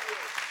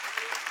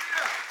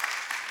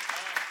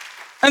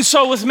 And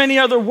so with many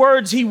other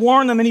words, he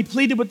warned them and he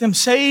pleaded with them,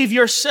 save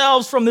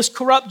yourselves from this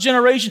corrupt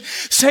generation.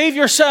 Save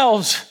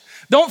yourselves.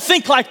 Don't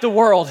think like the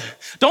world.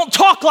 Don't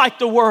talk like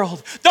the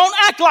world. Don't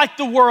act like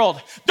the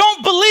world.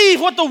 Don't believe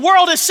what the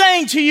world is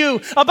saying to you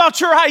about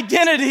your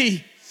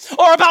identity.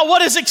 or about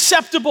what is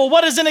acceptable,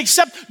 what isn't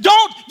acceptable.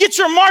 Don't get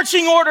your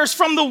marching orders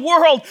from the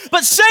world,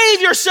 but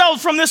save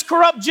yourselves from this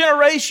corrupt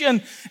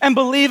generation and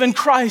believe in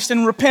Christ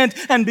and repent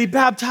and be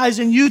baptized,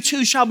 and you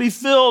too shall be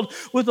filled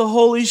with the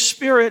Holy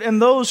Spirit.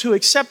 And those who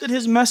accepted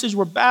his message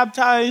were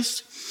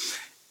baptized,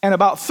 and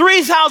about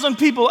 3,000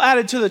 people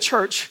added to the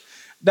church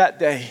that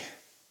day.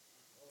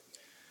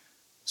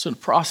 It's a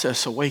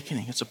process,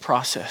 awakening. It's a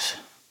process.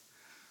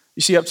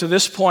 You see, up to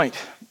this point,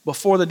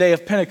 before the day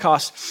of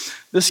Pentecost,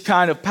 this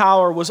kind of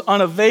power was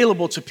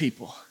unavailable to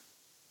people.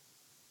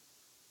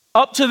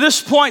 Up to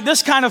this point,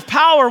 this kind of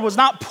power was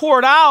not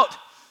poured out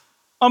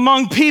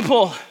among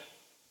people.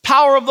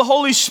 Power of the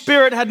Holy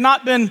Spirit had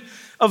not been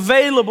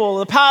available.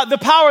 The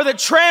power that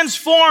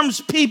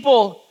transforms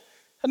people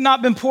had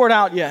not been poured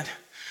out yet.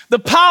 The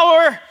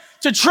power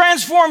to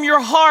transform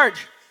your heart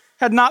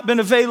had not been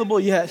available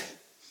yet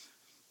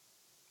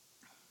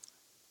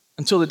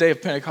until the day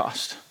of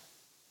Pentecost.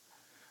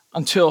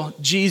 Until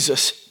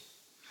Jesus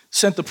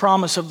sent the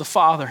promise of the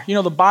Father. You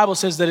know, the Bible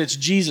says that it's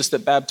Jesus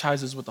that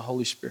baptizes with the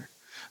Holy Spirit.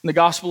 In the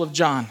Gospel of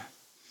John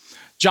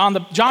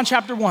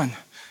chapter 1,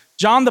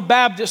 John the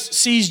Baptist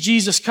sees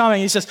Jesus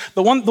coming. He says,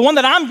 the one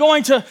that I'm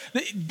going to,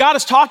 God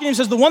is talking to him, he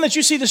says, the one that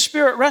you see the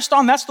Spirit rest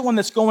on, that's the one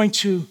that's going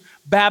to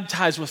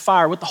baptize with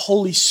fire, with the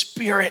Holy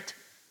Spirit.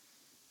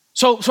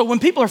 So when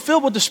people are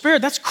filled with the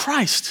Spirit, that's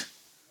Christ.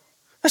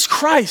 That's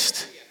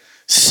Christ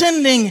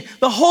sending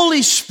the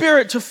Holy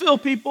Spirit to fill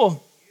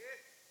people.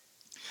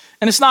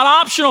 And it's not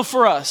optional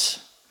for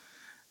us.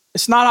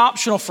 It's not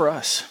optional for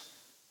us.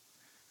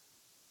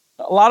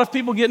 A lot of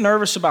people get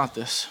nervous about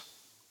this.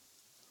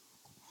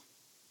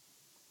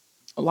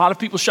 A lot of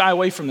people shy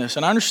away from this,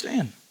 and I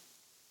understand.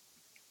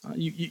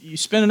 You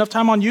spend enough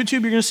time on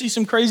YouTube, you're going to see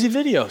some crazy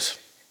videos.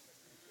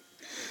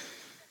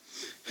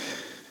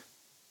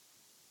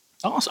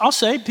 I'll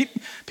say,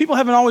 people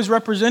haven't always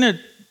represented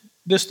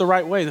this the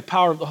right way, the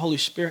power of the Holy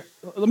Spirit.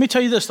 Let me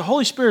tell you this, the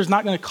Holy Spirit is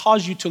not going to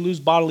cause you to lose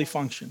bodily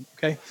function,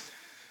 okay?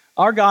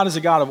 Our God is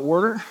a God of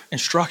order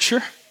and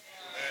structure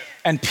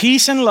and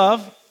peace and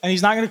love, and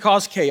he's not going to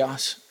cause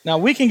chaos. Now,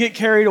 we can get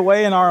carried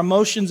away in our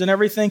emotions and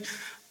everything,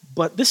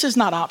 but this is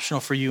not optional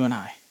for you and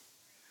I.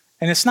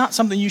 And it's not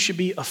something you should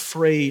be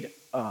afraid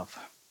of.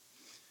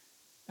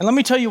 And let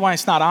me tell you why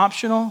it's not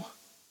optional,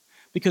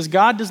 because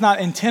God does not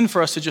intend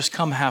for us to just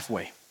come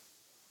halfway.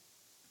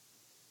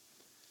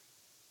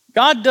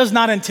 God does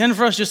not intend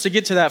for us just to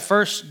get to that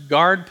first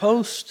guard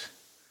post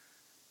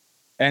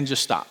and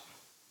just stop.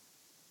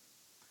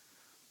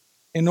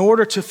 In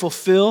order to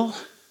fulfill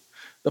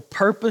the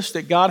purpose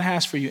that God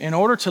has for you, in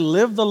order to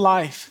live the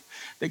life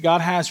that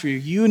God has for you,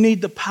 you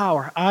need the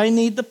power. I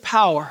need the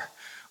power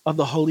of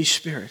the Holy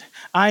Spirit.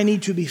 I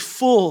need to be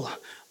full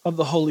of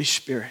the Holy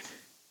Spirit.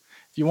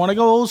 If you want to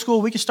go old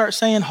school, we can start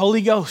saying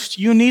Holy Ghost.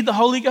 You need the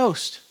Holy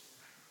Ghost.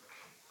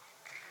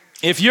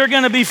 If you're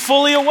going to be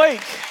fully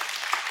awake,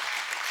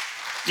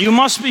 you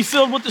must be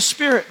filled with the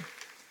Spirit.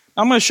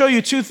 I'm going to show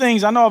you two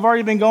things. I know I've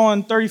already been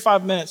going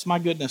 35 minutes. My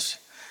goodness.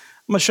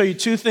 I'm going to show you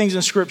two things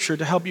in Scripture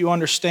to help you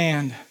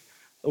understand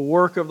the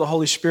work of the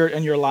Holy Spirit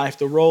in your life,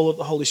 the role of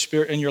the Holy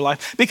Spirit in your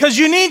life. Because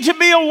you need to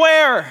be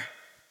aware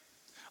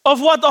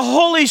of what the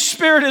Holy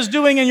Spirit is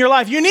doing in your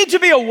life. You need to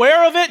be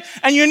aware of it,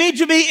 and you need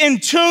to be in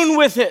tune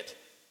with it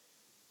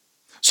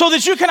so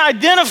that you can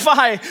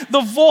identify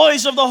the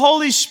voice of the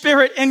Holy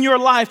Spirit in your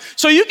life.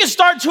 So you can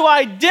start to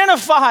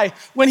identify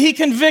when he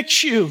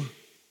convicts you.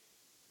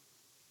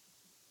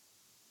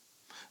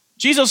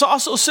 Jesus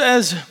also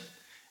says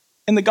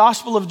in the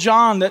Gospel of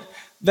John that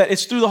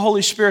it's through the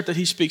Holy Spirit that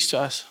he speaks to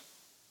us.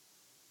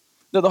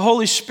 That the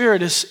Holy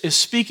Spirit is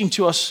speaking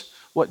to us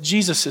what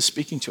Jesus is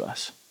speaking to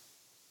us.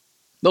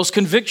 Those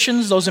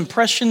convictions, those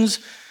impressions,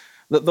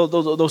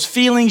 those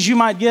feelings you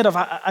might get of,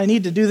 I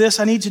need to do this,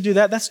 I need to do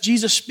that, that's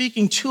Jesus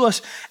speaking to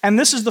us. And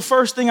this is the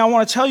first thing I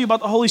want to tell you about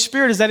the Holy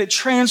Spirit, is that it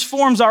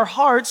transforms our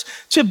hearts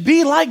to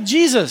be like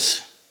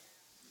Jesus.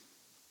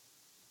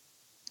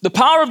 The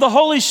power of the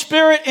Holy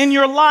Spirit in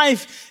your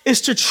life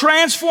is to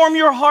transform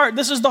your heart.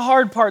 This is the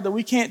hard part that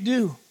we can't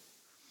do.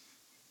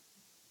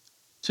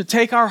 To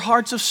take our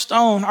hearts of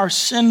stone, our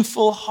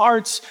sinful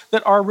hearts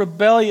that are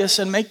rebellious,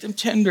 and make them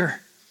tender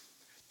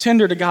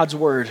to God's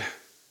word,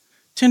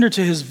 tender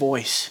to his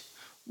voice,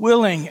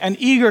 willing and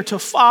eager to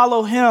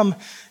follow him.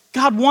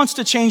 God wants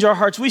to change our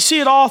hearts. We see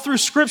it all through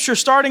Scripture,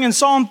 starting in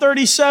Psalm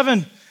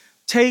 37.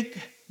 Take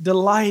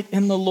delight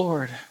in the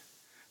Lord.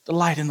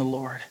 Delight in the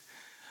Lord.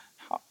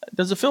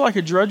 Does it feel like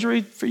a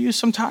drudgery for you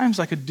sometimes?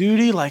 Like a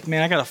duty? Like,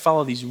 man, I got to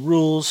follow these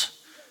rules.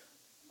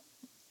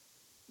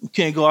 You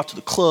can't go out to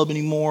the club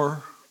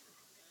anymore.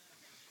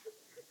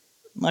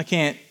 I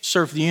can't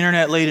surf the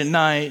internet late at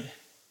night.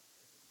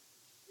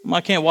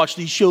 I can't watch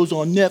these shows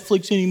on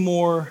Netflix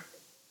anymore.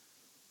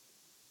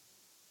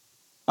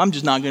 I'm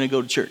just not going to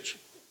go to church.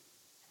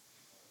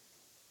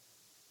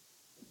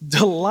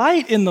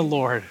 Delight in the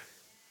Lord.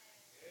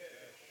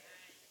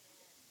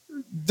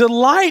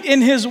 Delight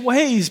in his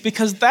ways,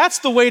 because that's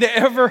the way to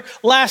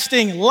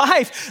everlasting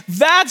life.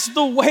 That's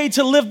the way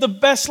to live the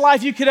best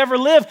life you could ever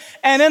live.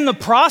 And in the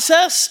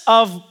process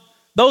of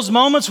those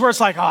moments where it's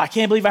like, oh, I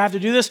can't believe I have to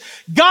do this,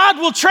 God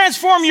will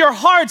transform your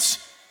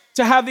hearts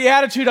to have the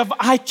attitude of,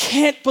 I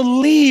can't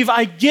believe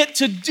I get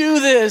to do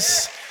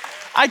this.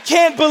 I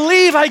can't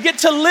believe I get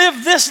to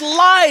live this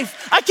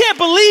life. I can't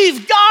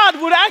believe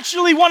God would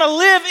actually want to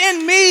live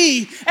in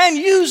me and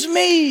use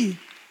me.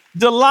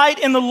 Delight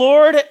in the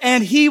Lord,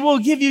 and he will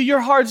give you your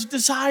heart's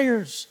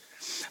desires.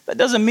 That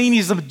doesn't mean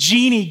he's a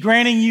genie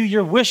granting you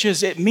your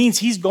wishes. It means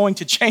he's going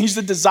to change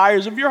the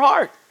desires of your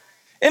heart.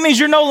 It means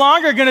you're no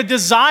longer going to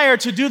desire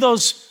to do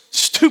those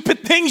stupid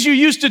things you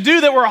used to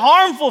do that were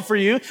harmful for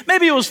you.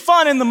 Maybe it was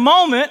fun in the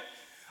moment,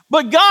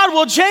 but God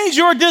will change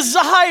your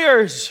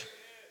desires.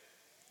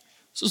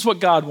 This is what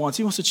God wants.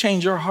 He wants to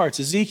change our hearts.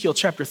 Ezekiel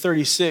chapter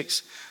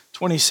 36,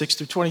 26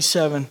 through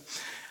 27.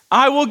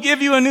 I will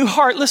give you a new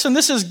heart. Listen,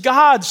 this is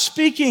God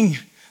speaking.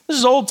 This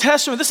is Old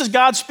Testament. This is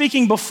God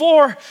speaking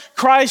before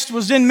Christ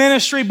was in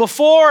ministry,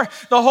 before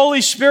the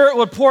Holy Spirit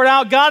would pour it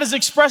out. God is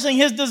expressing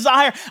his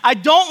desire. I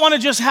don't want to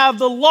just have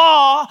the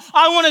law.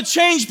 I want to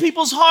change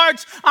people's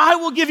hearts. I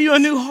will give you a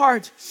new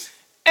heart,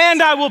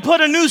 and I will put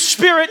a new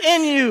spirit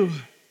in you.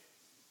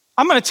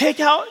 I'm going to take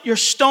out your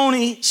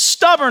stony,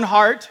 stubborn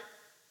heart.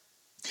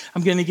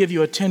 I'm going to give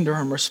you a tender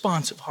and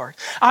responsive heart.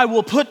 I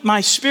will put my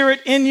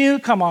spirit in you.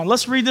 Come on,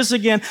 let's read this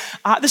again.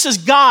 This is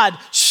God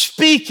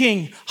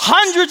speaking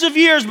hundreds of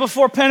years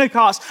before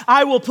Pentecost.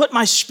 I will put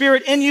my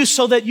spirit in you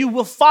so that you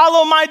will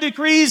follow my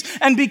decrees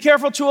and be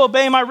careful to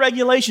obey my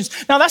regulations.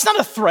 Now, that's not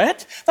a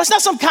threat. That's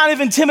not some kind of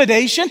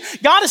intimidation.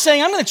 God is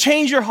saying, I'm going to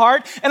change your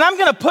heart, and I'm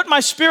going to put my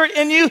spirit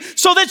in you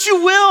so that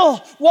you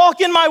will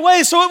walk in my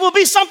ways. So it will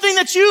be something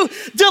that you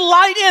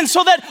delight in,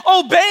 so that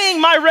obeying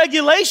my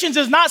regulations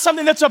is not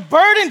something that's a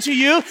burden to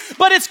you,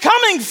 but it's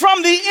coming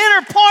from the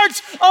inner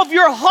parts of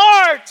your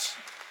heart.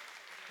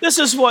 This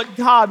is what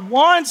God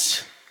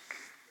wants.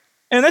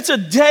 And it's a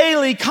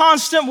daily,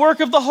 constant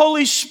work of the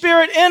Holy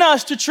Spirit in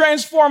us to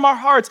transform our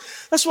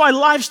hearts. That's why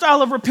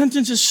lifestyle of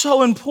repentance is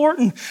so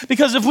important,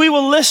 because if we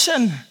will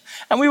listen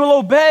and we will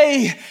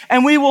obey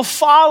and we will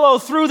follow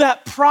through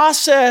that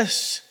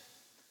process,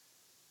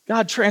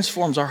 God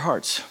transforms our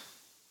hearts.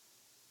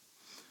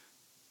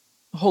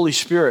 The Holy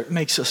Spirit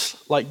makes us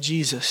like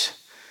Jesus.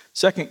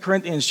 2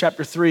 Corinthians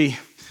chapter 3,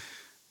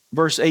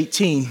 verse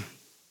 18.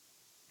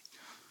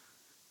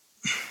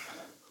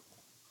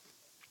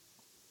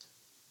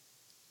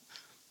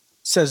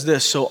 Says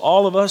this, so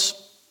all of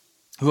us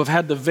who have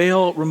had the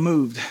veil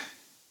removed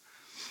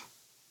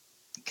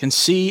can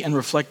see and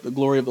reflect the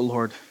glory of the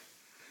Lord.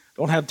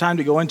 Don't have time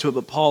to go into it,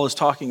 but Paul is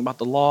talking about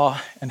the law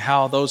and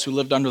how those who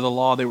lived under the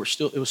law, it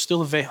was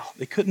still a veil.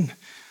 They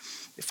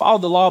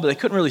followed the law, but they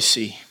couldn't really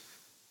see.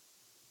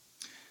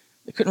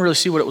 They couldn't really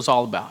see what it was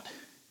all about.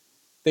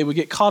 They would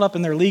get caught up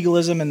in their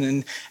legalism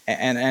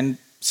and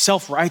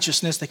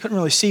self-righteousness. They couldn't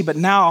really see, but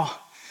now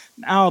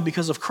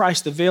because of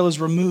Christ, the veil is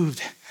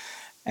removed,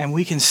 and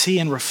we can see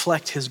and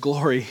reflect his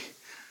glory.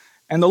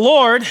 And the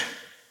Lord,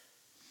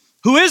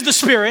 who is the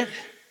Spirit,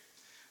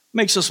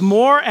 makes us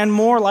more and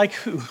more like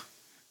who?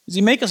 Does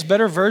he make us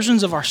better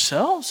versions of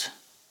ourselves?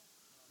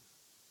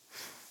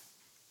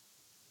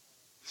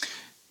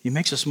 He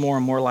makes us more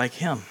and more like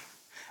him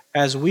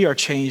as we are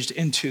changed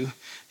into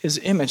his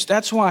image.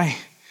 That's why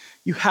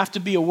you have to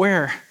be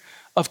aware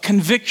of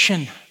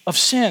conviction of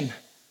sin.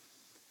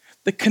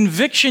 The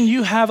conviction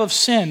you have of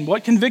sin,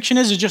 what conviction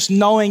is just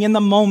knowing in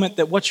the moment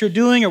that what you're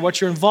doing or what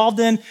you're involved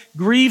in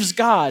grieves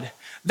God.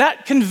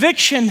 That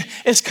conviction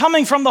is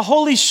coming from the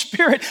Holy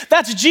Spirit.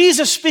 That's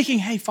Jesus speaking,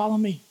 hey, follow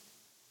me.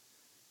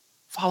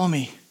 Follow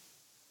me.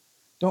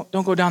 Don't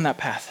go down that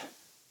path.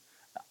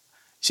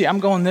 See, I'm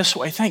going this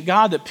way. Thank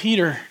God that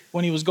Peter,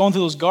 when he was going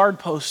through those guard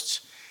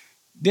posts,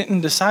 didn't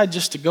decide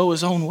just to go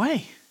his own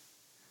way.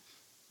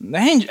 The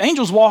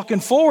angel's walking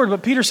forward,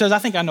 but Peter says, I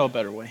think I know a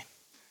better way.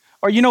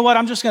 Or you know what,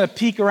 I'm just going to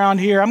peek around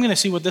here. I'm going to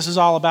see what this is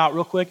all about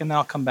real quick, and then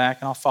I'll come back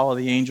and I'll follow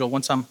the angel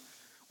once I'm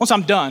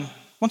done.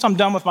 Once I'm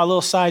done with my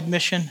little side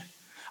mission.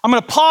 I'm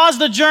going to pause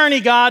the journey,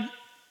 God.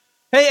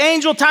 Hey,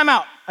 angel, time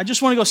out. I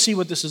just want to go see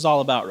what this is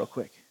all about real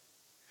quick.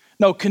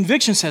 No,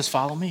 conviction says,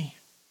 follow me.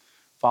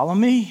 Follow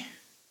me.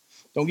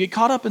 Don't get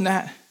caught up in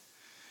that.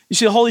 You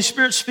see, the Holy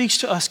Spirit speaks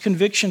to us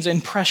convictions,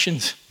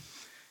 impressions,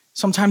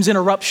 sometimes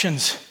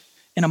interruptions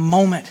in a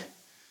moment,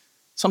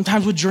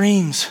 sometimes with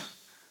dreams,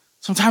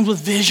 sometimes with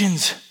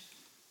visions.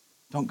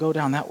 Don't go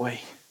down that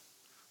way.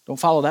 Don't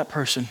follow that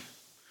person.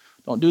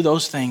 Don't do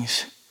those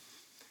things.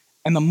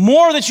 And the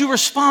more that you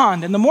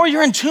respond, and the more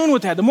you're in tune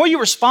with that, the more you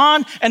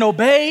respond and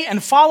obey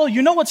and follow,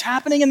 you know what's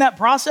happening in that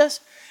process?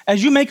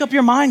 As you make up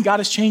your mind, God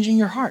is changing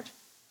your heart.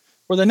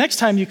 Or the next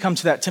time you come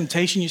to that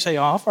temptation, you say,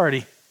 oh, I've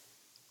already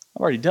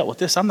dealt with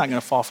this. I'm not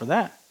going to fall for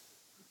that.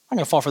 I'm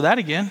going to fall for that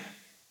again.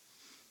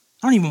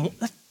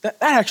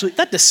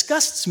 That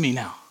disgusts me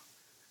now.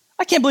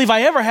 I can't believe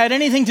I ever had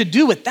anything to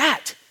do with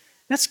that.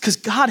 That's because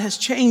God has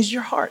changed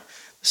your heart.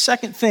 The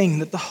second thing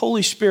that the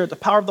Holy Spirit, the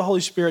power of the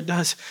Holy Spirit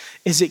does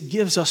is it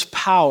gives us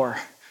power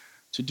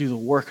to do the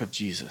work of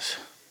Jesus.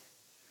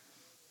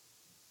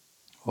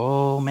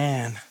 Oh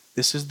man,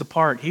 this is the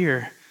part here.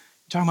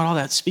 You're talking about all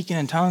that speaking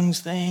in tongues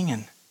thing,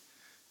 and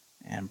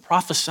and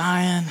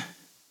prophesying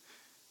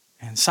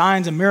and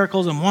signs and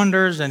miracles and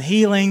wonders and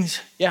healings.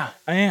 Yeah,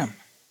 I am.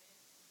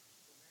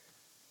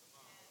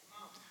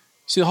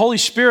 See, the Holy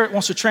Spirit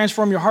wants to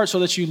transform your heart so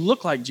that you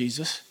look like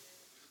Jesus,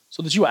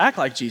 so that you will act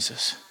like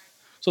Jesus,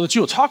 so that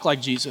you will talk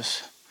like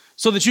Jesus,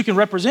 so that you can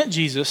represent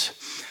Jesus.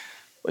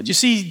 But you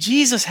see,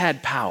 Jesus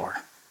had power.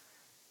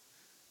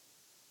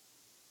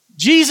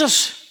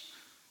 Jesus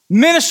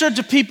ministered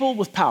to people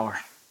with power.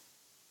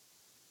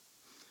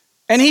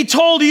 And he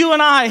told you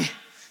and I,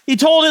 he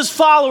told his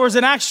followers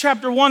in Acts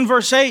chapter 1,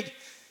 verse 8,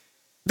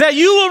 that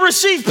you will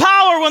receive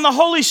power when the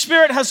Holy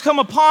Spirit has come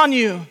upon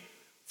you.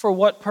 For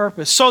what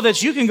purpose? So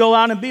that you can go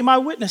out and be my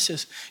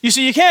witnesses. You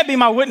see, you can't be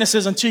my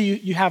witnesses until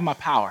you have my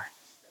power.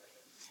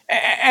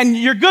 And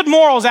your good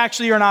morals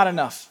actually are not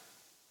enough.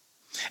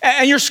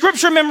 And your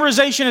scripture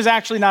memorization is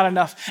actually not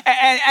enough.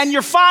 And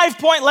your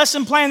 5-point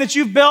lesson plan that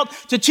you've built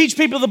to teach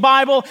people the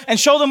Bible and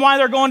show them why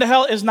they're going to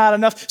hell is not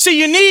enough.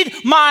 See, you need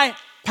my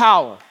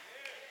power.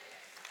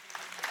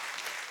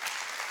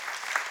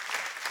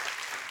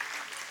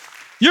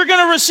 You're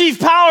going to receive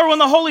power when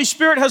the Holy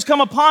Spirit has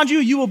come upon you.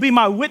 You will be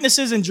my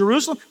witnesses in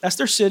Jerusalem, that's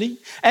their city,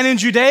 and in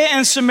Judea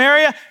and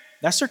Samaria,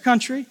 that's their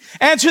country,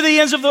 and to the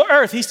ends of the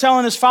earth. He's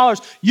telling his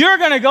followers, you're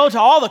going to go to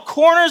all the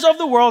corners of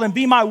the world and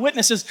be my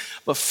witnesses,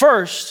 but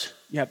first,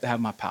 you have to have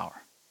my power.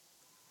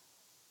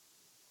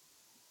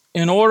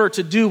 In order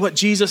to do what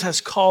Jesus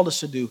has called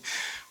us to do,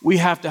 we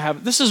have to have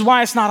it. This is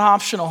why it's not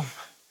optional.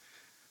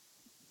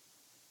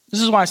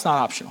 This is why it's not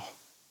optional.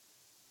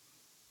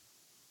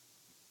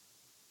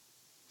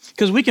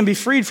 Because we can be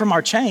freed from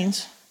our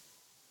chains.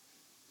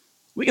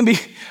 What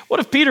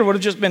if Peter would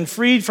have just been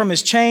freed from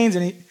his chains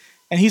and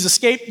he's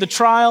escaped the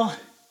trial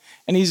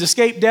and he's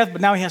escaped death,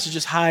 but now he has to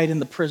just hide in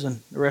the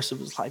prison the rest of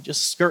his life,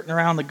 just skirting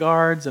around the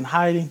guards and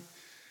hiding?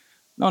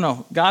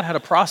 No. God had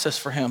a process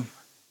for him.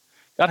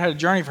 God had a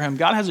journey for him.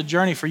 God has a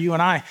journey for you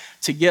and I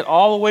to get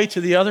all the way to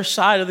the other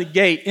side of the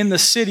gate in the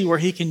city where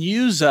he can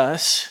use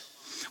us,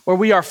 where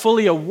we are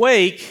fully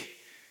awake.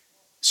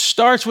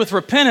 Starts with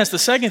repentance. The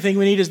second thing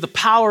we need is the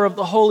power of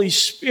the Holy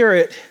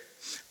Spirit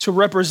to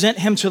represent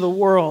him to the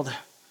world.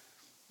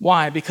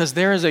 Why? Because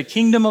there is a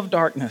kingdom of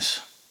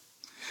darkness.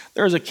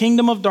 There is a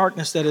kingdom of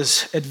darkness that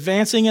is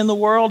advancing in the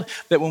world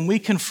that when we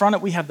confront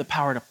it, we have the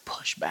power to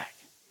push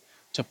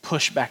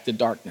back the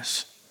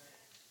darkness.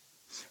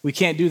 We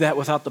can't do that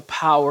without the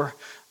power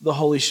of the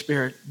Holy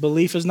Spirit.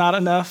 Belief is not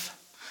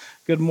enough.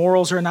 Good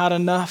morals are not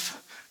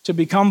enough. To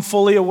become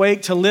fully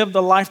awake, to live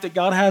the life that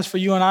God has for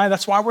you and I,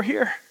 that's why we're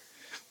here.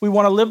 We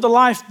want to live the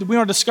life. We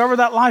want to discover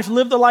that life,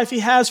 live the life he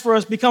has for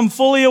us, become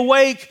fully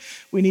awake.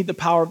 We need the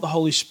power of the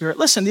Holy Spirit.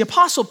 Listen, the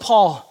Apostle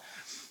Paul,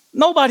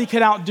 nobody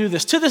can outdo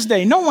this. To this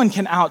day, no one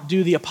can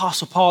outdo the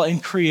Apostle Paul in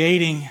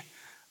creating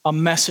a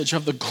message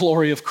of the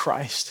glory of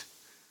Christ,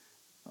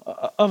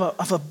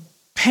 of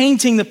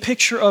painting the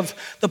picture of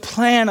the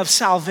plan of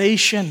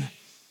salvation.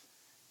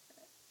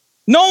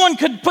 No one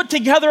could put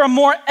together a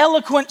more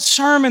eloquent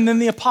sermon than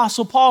the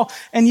Apostle Paul,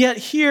 and yet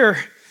here,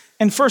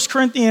 in 1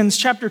 Corinthians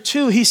chapter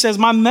 2, he says,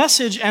 my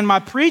message and my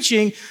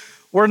preaching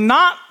were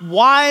not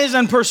wise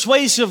and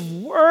persuasive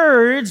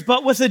words,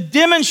 but with a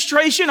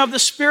demonstration of the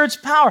Spirit's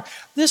power.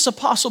 This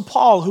Apostle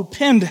Paul, who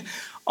penned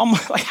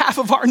almost like half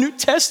of our New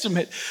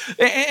Testament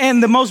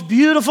in the most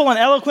beautiful and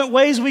eloquent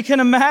ways we can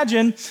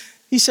imagine,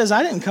 he says,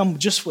 I didn't come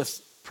just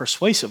with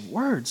persuasive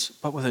words,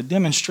 but with a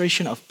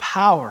demonstration of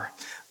power.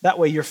 That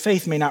way your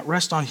faith may not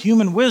rest on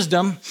human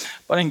wisdom,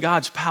 but in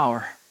God's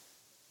power.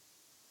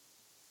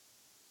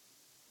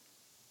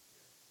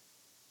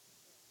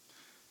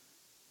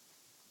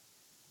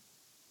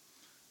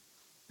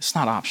 It's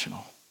not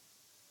optional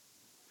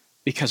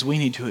because we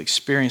need to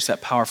experience that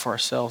power for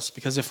ourselves.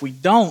 Because if we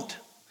don't,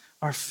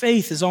 our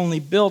faith is only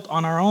built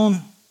on our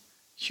own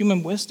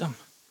human wisdom.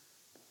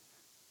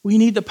 We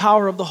need the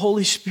power of the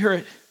Holy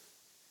Spirit.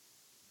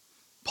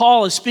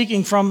 Paul is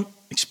speaking from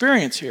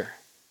experience here.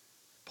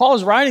 Paul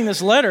is writing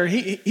this letter.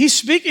 He's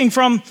speaking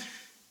from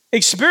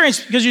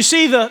experience because you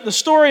see the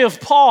story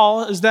of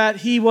Paul is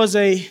that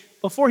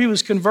before he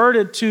was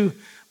converted to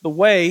the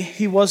way,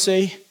 he was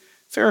a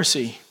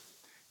Pharisee.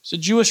 He's a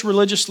Jewish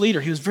religious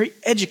leader. He was very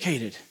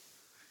educated.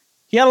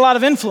 He had a lot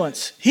of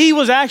influence. He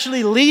was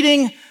actually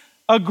leading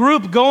a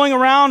group going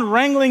around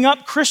wrangling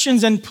up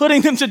Christians and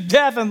putting them to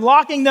death and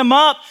locking them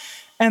up.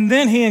 And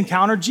then he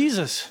encountered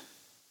Jesus.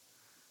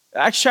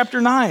 Acts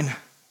chapter 9.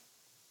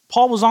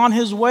 Paul was on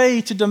his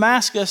way to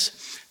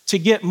Damascus to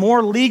get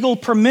more legal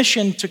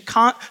permission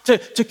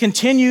to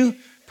continue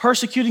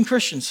persecuting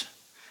Christians.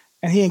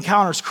 And he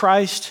encounters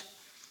Christ.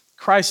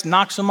 Christ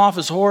knocks him off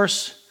his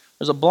horse.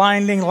 There's a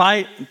blinding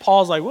light, and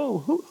Paul's like, whoa,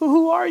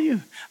 who are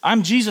you?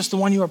 I'm Jesus, the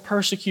one you are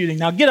persecuting.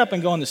 Now get up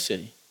and go in the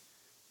city.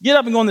 Get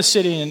up and go in the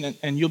city,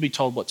 and you'll be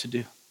told what to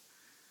do.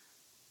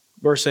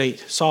 Verse 8,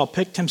 Saul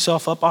picked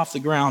himself up off the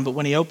ground, but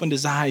when he opened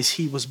his eyes,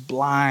 he was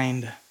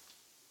blind.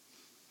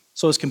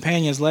 So his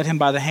companions led him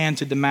by the hand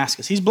to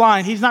Damascus. He's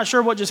blind. He's not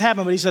sure what just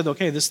happened, but he said,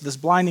 okay, this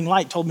blinding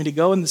light told me to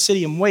go in the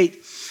city and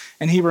wait.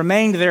 And he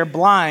remained there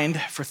blind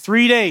for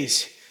 3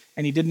 days,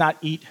 and he did not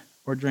eat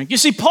or drink. You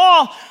see,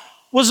 Paul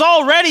was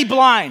already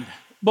blind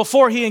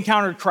before he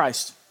encountered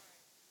Christ.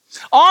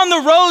 On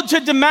the road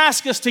to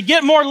Damascus to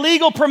get more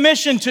legal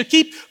permission to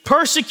keep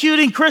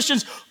persecuting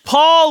Christians,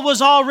 Paul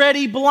was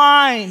already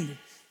blind.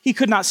 He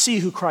could not see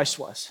who Christ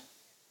was.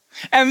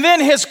 And then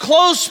his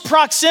close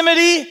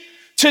proximity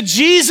to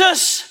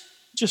Jesus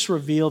just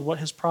revealed what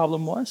his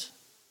problem was.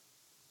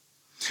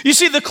 You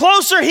see, the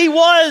closer he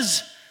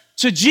was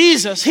to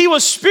Jesus, he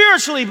was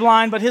spiritually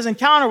blind, but his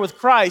encounter with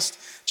Christ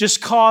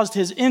just caused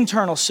his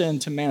internal sin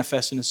to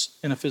manifest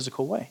in a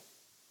physical way.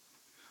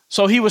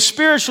 So he was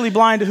spiritually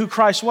blind to who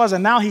Christ was,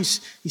 and now he's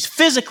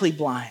physically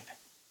blind.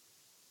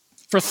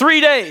 For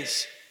 3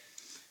 days,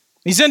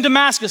 he's in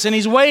Damascus, and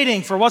he's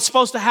waiting for what's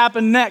supposed to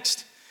happen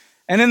next.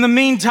 And in the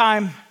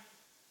meantime,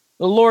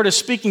 the Lord is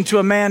speaking to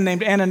a man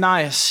named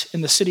Ananias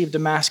in the city of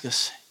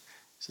Damascus.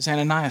 He says,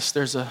 Ananias,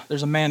 there's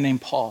a man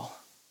named Paul.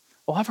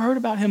 Oh, I've heard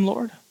about him,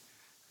 Lord.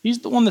 He's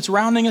the one that's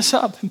rounding us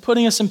up and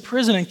putting us in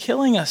prison and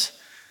killing us.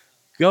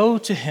 Go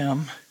to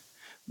him,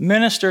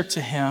 minister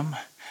to him,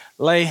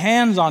 lay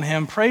hands on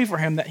him, pray for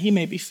him that he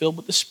may be filled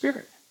with the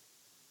Spirit.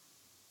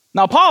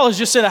 Now, Paul is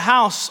just at a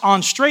house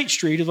on Straight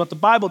Street, is what the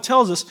Bible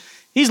tells us.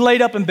 He's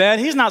laid up in bed.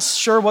 He's not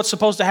sure what's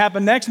supposed to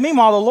happen next.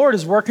 Meanwhile, the Lord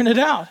is working it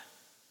out.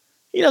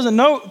 He doesn't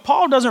know.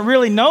 Paul doesn't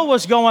really know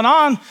what's going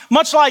on.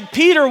 Much like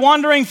Peter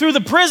wandering through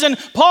the prison,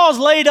 Paul's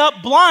laid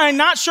up blind,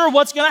 not sure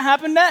what's going to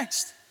happen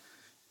next.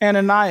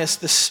 Ananias,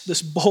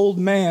 this bold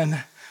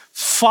man,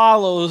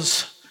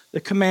 follows the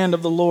command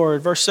of the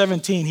Lord. Verse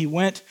 17, he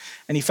went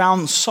and he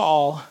found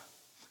Saul,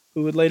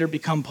 who would later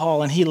become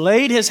Paul, and he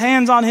laid his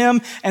hands on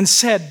him and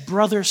said,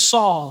 Brother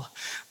Saul,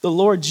 the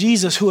Lord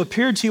Jesus, who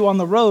appeared to you on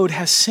the road,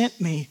 has sent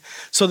me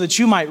so that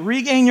you might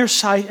regain your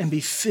sight and be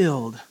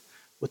filled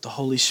with the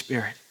Holy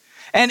Spirit.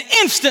 And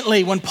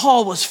instantly, when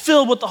Paul was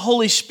filled with the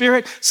Holy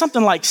Spirit,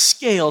 something like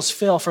scales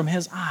fell from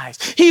his eyes.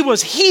 He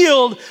was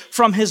healed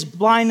from his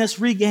blindness,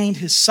 regained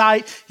his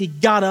sight. He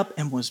got up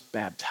and was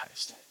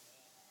baptized.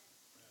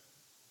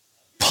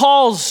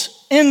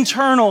 Paul's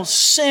internal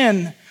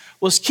sin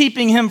was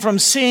keeping him from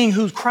seeing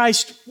who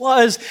Christ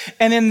was.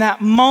 And in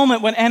that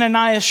moment when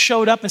Ananias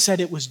showed up and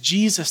said, it was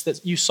Jesus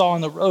that you saw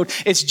on the road.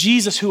 It's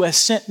Jesus who has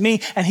sent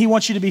me, and he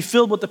wants you to be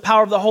filled with the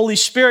power of the Holy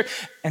Spirit.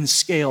 And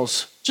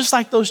scales, just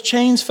like those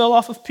chains fell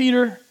off of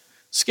Peter,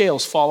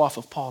 scales fall off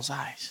of Paul's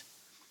eyes.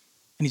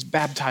 And he's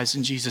baptized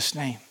in Jesus'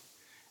 name.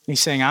 And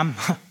he's saying,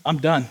 I'm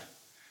done.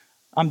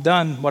 I'm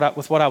done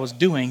with what I was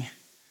doing.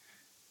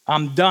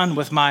 I'm done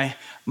with my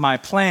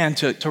plan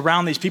to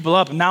round these people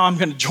up. And now I'm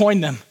going to join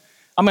them.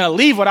 I'm going to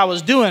leave what I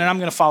was doing and I'm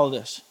going to follow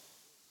this.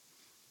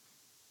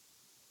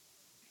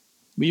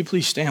 Will you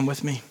please stand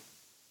with me?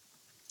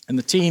 And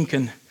the team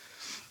can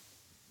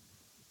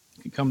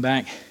come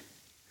back.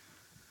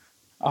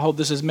 I hope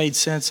this has made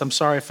sense. I'm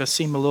sorry if I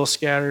seem a little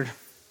scattered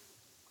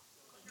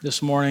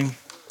this morning.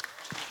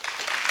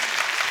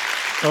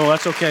 Oh,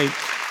 that's okay.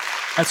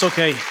 That's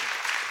okay.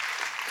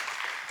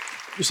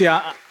 You see,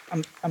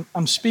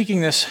 I'm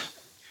speaking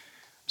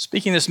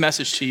this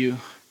message to you.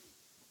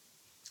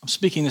 I'm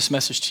speaking this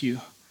message to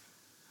you,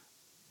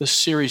 this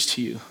series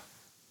to you,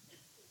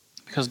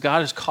 because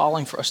God is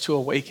calling for us to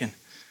awaken.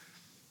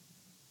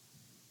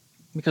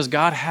 Because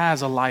God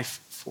has a life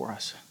for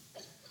us.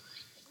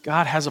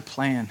 God has a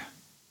plan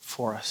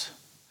for us.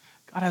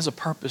 God has a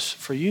purpose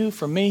for you,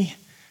 for me,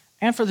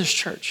 and for this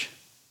church.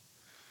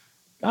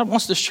 God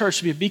wants this church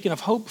to be a beacon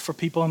of hope for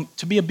people and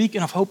to be a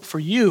beacon of hope for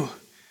you.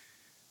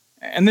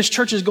 And this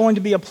church is going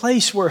to be a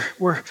place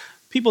where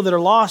people that are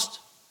lost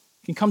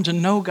can come to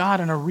know God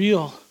in a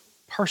real,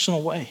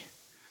 personal way.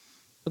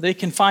 Where they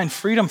can find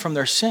freedom from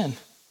their sin.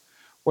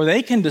 Where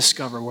they can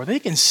discover, where they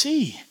can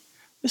see,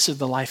 this is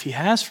the life He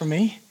has for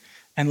me.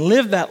 And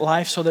live that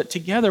life so that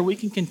together we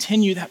can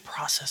continue that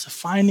process of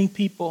finding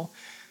people,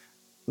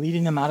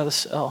 leading them out of the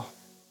cell,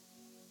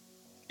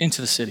 into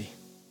the city.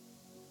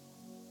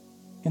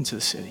 Into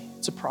the city.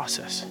 It's a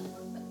process.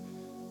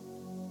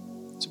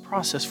 It's a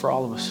process for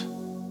all of us.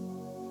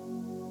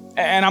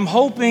 And I'm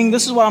hoping,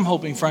 this is what I'm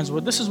hoping, friends,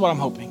 this is what I'm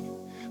hoping,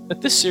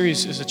 that this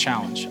series is a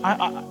challenge.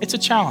 It's a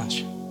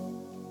challenge.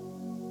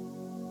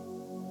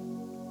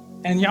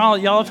 And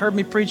y'all have heard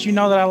me preach. You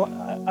know that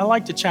I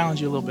like to challenge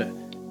you a little bit.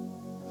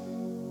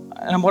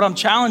 And what I'm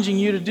challenging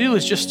you to do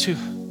is just to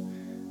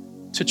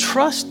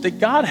trust that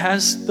God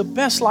has the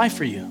best life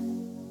for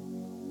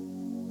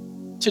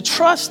you. To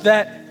trust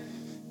that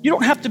you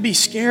don't have to be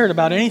scared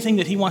about anything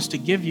that He wants to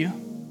give you.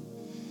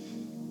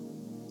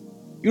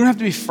 You don't have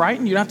to be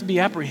frightened. You don't have to be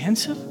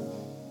apprehensive.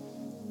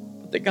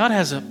 But that God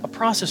has a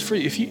process for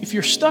you. If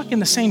you're stuck in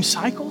the same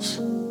cycles,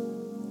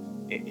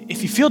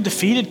 if you feel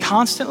defeated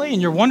constantly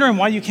and you're wondering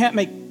why you can't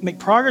make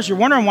progress, you're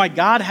wondering why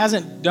God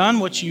hasn't done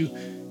what you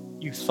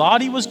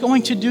thought He was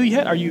going to do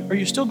yet, are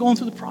you still going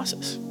through the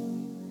process?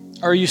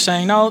 Or are you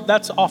saying, no,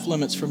 that's off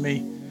limits for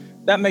me.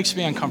 That makes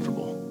me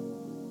uncomfortable.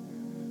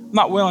 I'm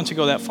not willing to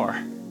go that far.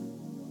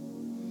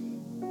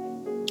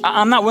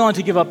 I'm not willing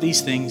to give up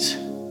these things.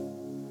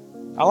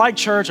 I like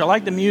church, I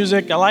like the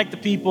music, I like the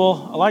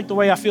people, I like the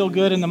way I feel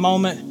good in the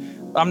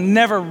moment, but I'm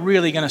never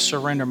really going to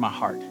surrender my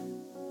heart.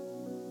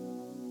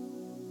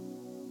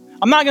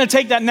 I'm not going to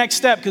take that next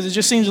step because it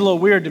just seems a little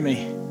weird to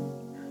me.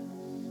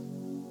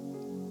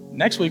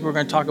 Next week, we're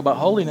going to talk about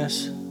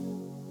holiness.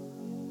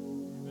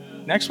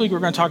 Next week, we're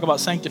going to talk about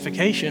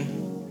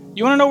sanctification.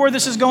 You want to know where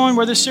this is going,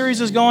 where this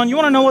series is going? You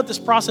want to know what this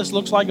process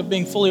looks like of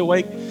being fully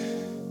awake?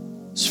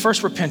 It's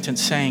first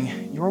repentance,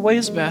 saying, your way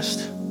is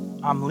best.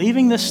 I'm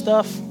leaving this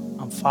stuff.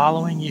 I'm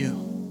following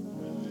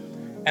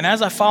you. And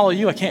as I follow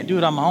you, I can't do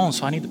it on my own,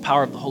 so I need the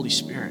power of the Holy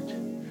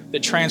Spirit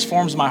that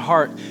transforms my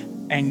heart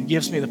and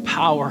gives me the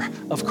power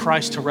of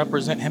Christ to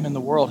represent him in the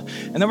world.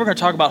 And then we're going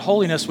to talk about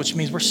holiness, which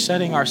means we're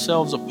setting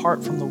ourselves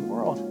apart from the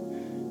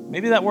world.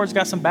 Maybe that word's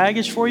got some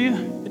baggage for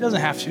you. It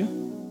doesn't have to.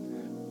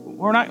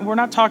 We're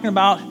not talking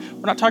about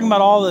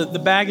all the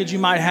baggage you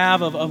might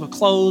have of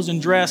clothes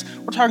and dress.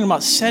 We're talking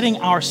about setting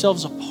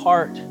ourselves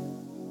apart.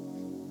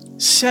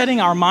 Setting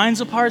our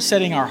minds apart,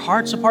 setting our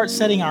hearts apart,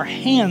 setting our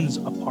hands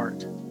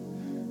apart.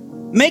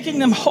 Making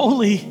them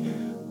holy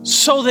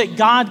so that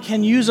God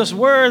can use us.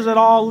 Where is it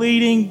all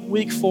leading?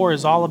 Week 4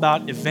 is all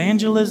about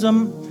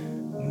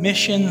evangelism,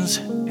 missions,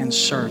 and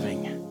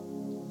serving.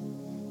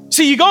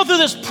 See, you go through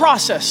this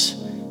process,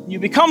 you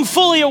become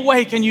fully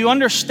awake, and you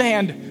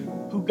understand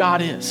who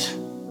God is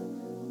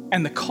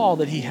and the call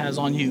that he has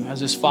on you as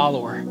his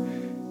follower.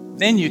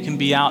 Then you can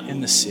be out in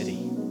the city.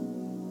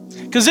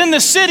 Because in the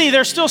city,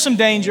 there's still some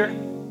danger.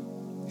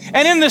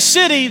 And in the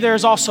city,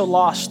 there's also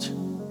lost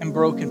and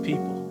broken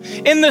people.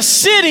 In the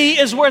city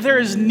is where there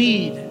is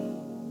need.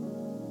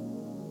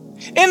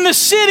 In the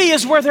city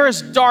is where there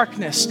is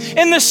darkness.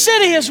 In the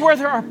city is where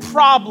there are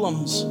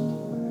problems.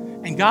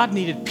 And God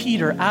needed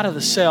Peter out of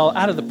the cell,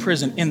 out of the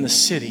prison, in the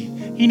city.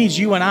 He needs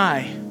you and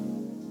I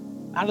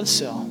out of the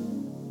cell,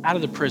 out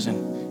of the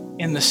prison,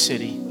 in the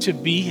city, to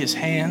be his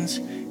hands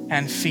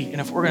and feet.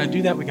 And if we're going to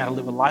do that, we got to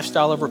live a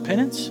lifestyle of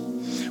repentance.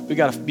 We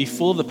got to be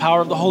full of the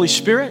power of the Holy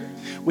Spirit.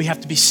 We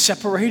have to be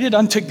separated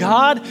unto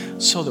God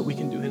so that we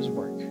can do his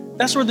work.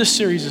 That's where this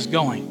series is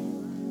going.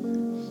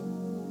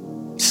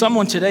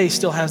 Someone today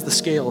still has the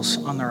scales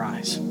on their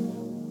eyes.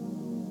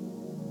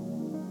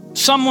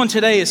 Someone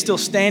today is still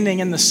standing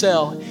in the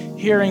cell,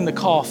 hearing the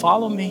call,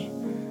 follow me.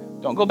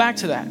 Don't go back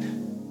to that.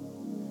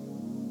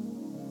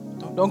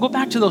 Don't go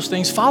back to those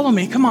things. Follow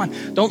me. Come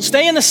on. Don't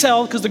stay in the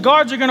cell because the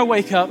guards are going to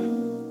wake up.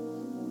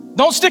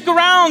 Don't stick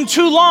around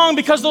too long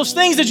because those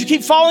things that you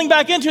keep falling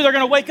back into, they're going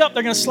to wake up.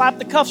 They're going to slap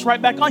the cuffs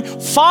right back on you.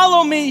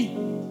 Follow me.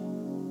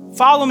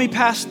 Follow me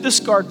past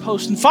this guard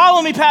post and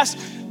follow me past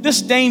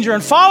this danger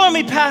and follow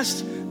me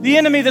past the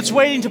enemy that's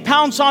waiting to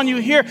pounce on you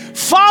here.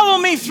 Follow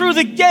me through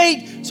the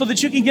gate so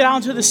that you can get out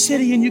into the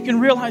city and you can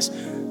realize,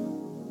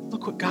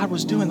 look what God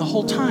was doing the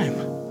whole time.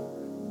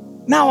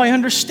 Now I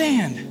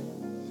understand.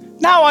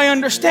 Now I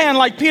understand,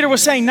 like Peter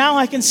was saying, now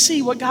I can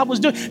see what God was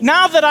doing.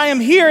 Now that I am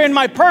here in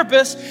my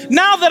purpose,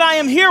 now that I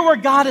am here where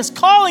God is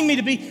calling me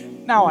to be,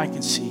 now I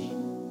can see.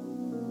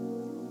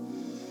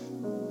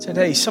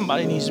 Today,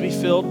 somebody needs to be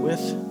filled with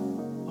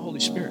the Holy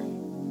Spirit.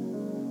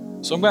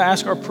 So I'm going to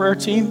ask our prayer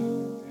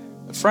team,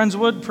 at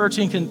Friendswood, prayer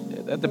team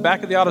can, at the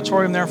back of the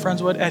auditorium there in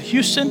Friendswood, at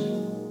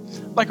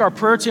Houston, like our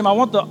prayer team, I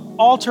want the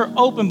altar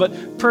open,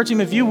 but prayer team,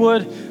 if you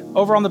would,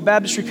 over on the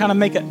baptistry, kind of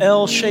make an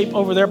L shape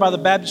over there by the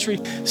baptistry.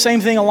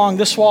 Same thing along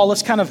this wall.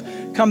 Let's kind of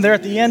come there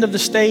at the end of the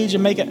stage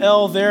and make an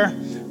L there.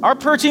 Our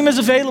prayer team is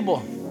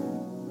available.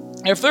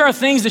 If there are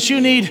things that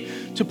you need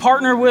to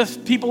partner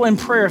with people in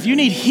prayer, if you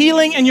need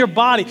healing in your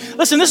body,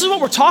 listen, this is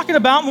what we're talking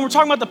about when we're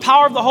talking about the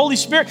power of the Holy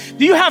Spirit.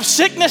 Do you have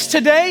sickness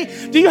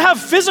today? Do you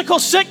have physical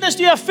sickness?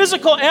 Do you have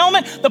physical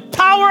ailment? The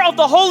power of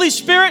the Holy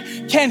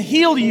Spirit can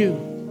heal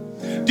you.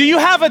 Do you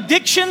have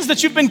addictions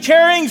that you've been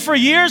carrying for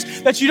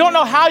years that you don't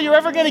know how you're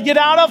ever going to get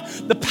out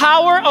of? The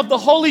power of the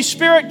Holy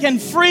Spirit can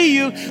free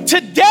you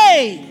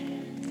today.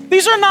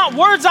 These are not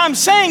words I'm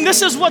saying.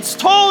 This is what's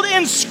told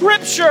in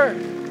Scripture,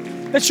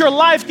 that your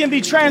life can be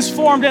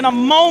transformed in a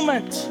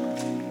moment.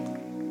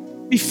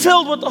 Be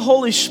filled with the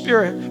Holy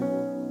Spirit.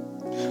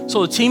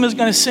 So the team is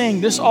going to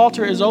sing. This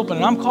altar is open,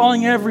 and I'm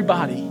calling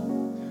everybody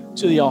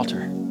to the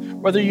altar.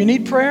 Whether you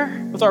need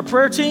prayer with our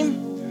prayer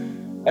team,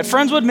 at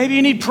Friendswood, maybe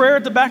you need prayer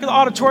at the back of the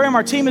auditorium.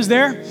 Our team is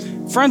there.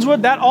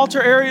 Friendswood, that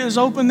altar area is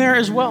open there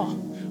as well.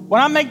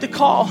 When I make the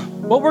call,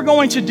 what we're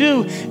going to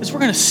do is we're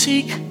going to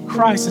seek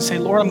Christ and say,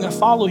 Lord, I'm going to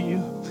follow you.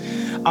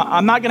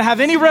 I'm not going to have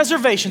any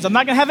reservations. I'm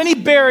not going to have any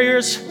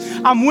barriers.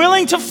 I'm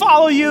willing to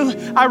follow you.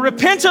 I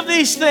repent of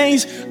these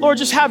things. Lord,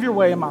 just have your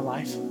way in my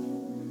life.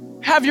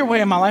 Have your way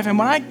in my life. And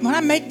when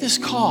I make this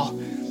call,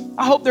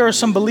 I hope there are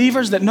some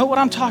believers that know what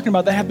I'm talking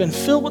about, that have been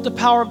filled with the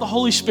power of the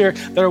Holy Spirit,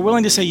 that are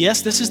willing to say,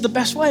 yes, this is the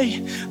best way.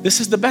 This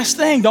is the best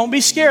thing. Don't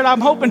be scared. I'm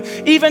hoping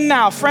even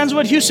now,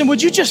 Friendswood, Houston,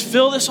 would you just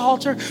fill this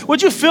altar?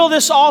 Would you fill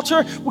this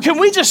altar? Can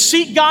we just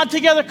seek God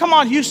together? Come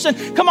on, Houston.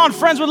 Come on,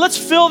 Friendswood. Let's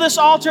fill this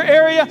altar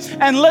area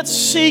and let's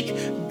seek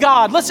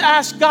God. Let's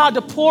ask God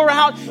to pour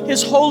out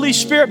His Holy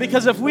Spirit,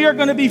 because if we are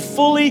going to be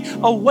fully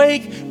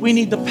awake, we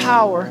need the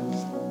power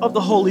of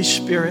the Holy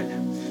Spirit.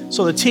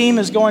 So the team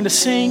is going to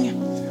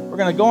sing. We're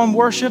going to go and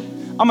worship.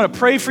 I'm going to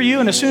pray for you.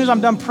 And as soon as I'm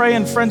done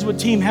praying, Friendswood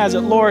team has it.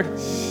 Lord,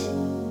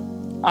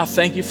 I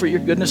thank you for your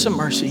goodness and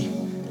mercy.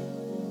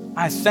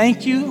 I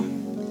thank you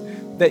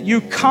that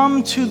you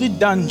come to the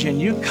dungeon,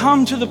 you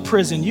come to the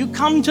prison, you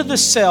come to the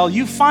cell,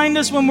 you find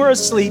us when we're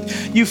asleep,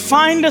 you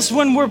find us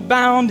when we're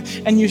bound,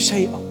 and you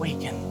say,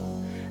 awaken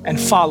and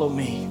follow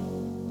me.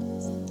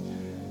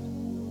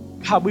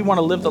 God, we want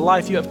to live the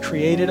life you have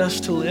created us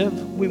to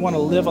live. We want to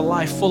live a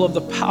life full of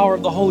the power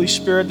of the Holy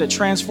Spirit that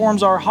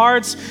transforms our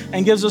hearts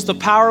and gives us the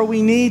power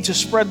we need to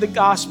spread the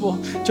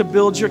gospel, to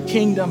build your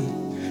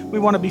kingdom. We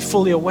want to be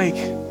fully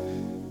awake.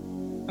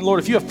 And Lord,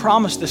 if you have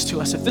promised this to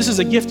us, if this is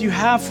a gift you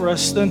have for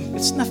us, then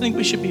it's nothing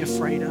we should be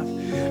afraid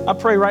of. I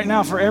pray right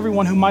now for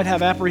everyone who might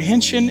have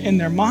apprehension in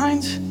their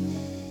minds,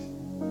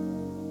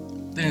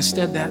 that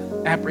instead that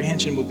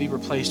apprehension will be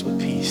replaced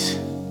with peace,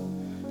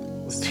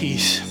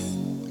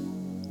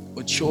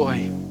 with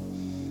joy,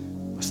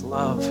 with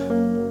love,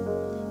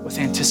 with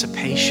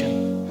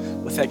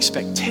anticipation, with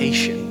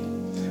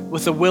expectation,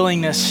 with a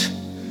willingness,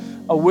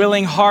 a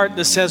willing heart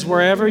that says,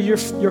 wherever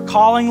you're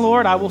calling,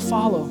 Lord, I will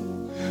follow.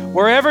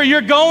 Wherever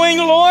you're going,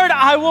 Lord,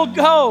 I will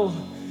go.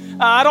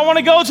 I don't want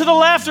to go to the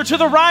left or to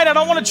the right. I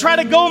don't want to try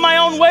to go my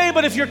own way,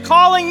 but if you're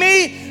calling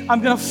me,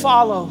 I'm going to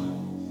follow.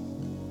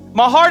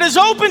 My heart is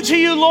open to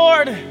you,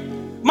 Lord.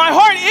 My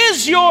heart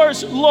is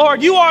yours,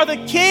 Lord. You are the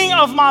King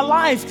of my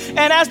life.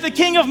 And as the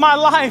King of my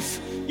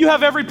life, you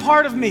have every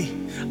part of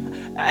me.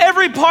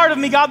 Every part of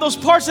me, God. Those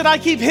parts that I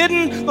keep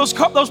hidden, those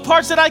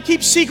parts that I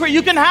keep secret,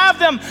 you can have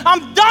them.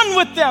 I'm done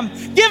with them.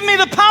 Give me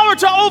the power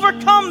to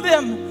overcome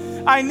them.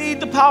 I need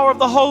the power of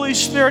the Holy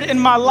Spirit in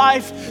my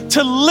life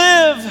to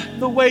live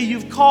the way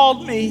you've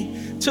called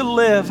me to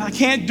live. I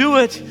can't do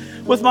it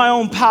with my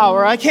own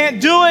power. I can't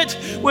do it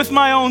with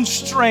my own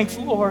strength,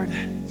 Lord.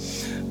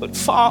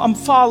 But I'm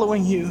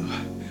following you.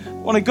 I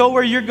want to go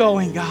where you're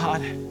going,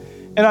 God.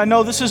 And I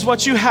know this is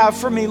what you have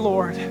for me,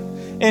 Lord.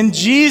 In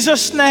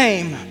Jesus'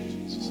 name,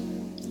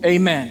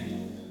 amen.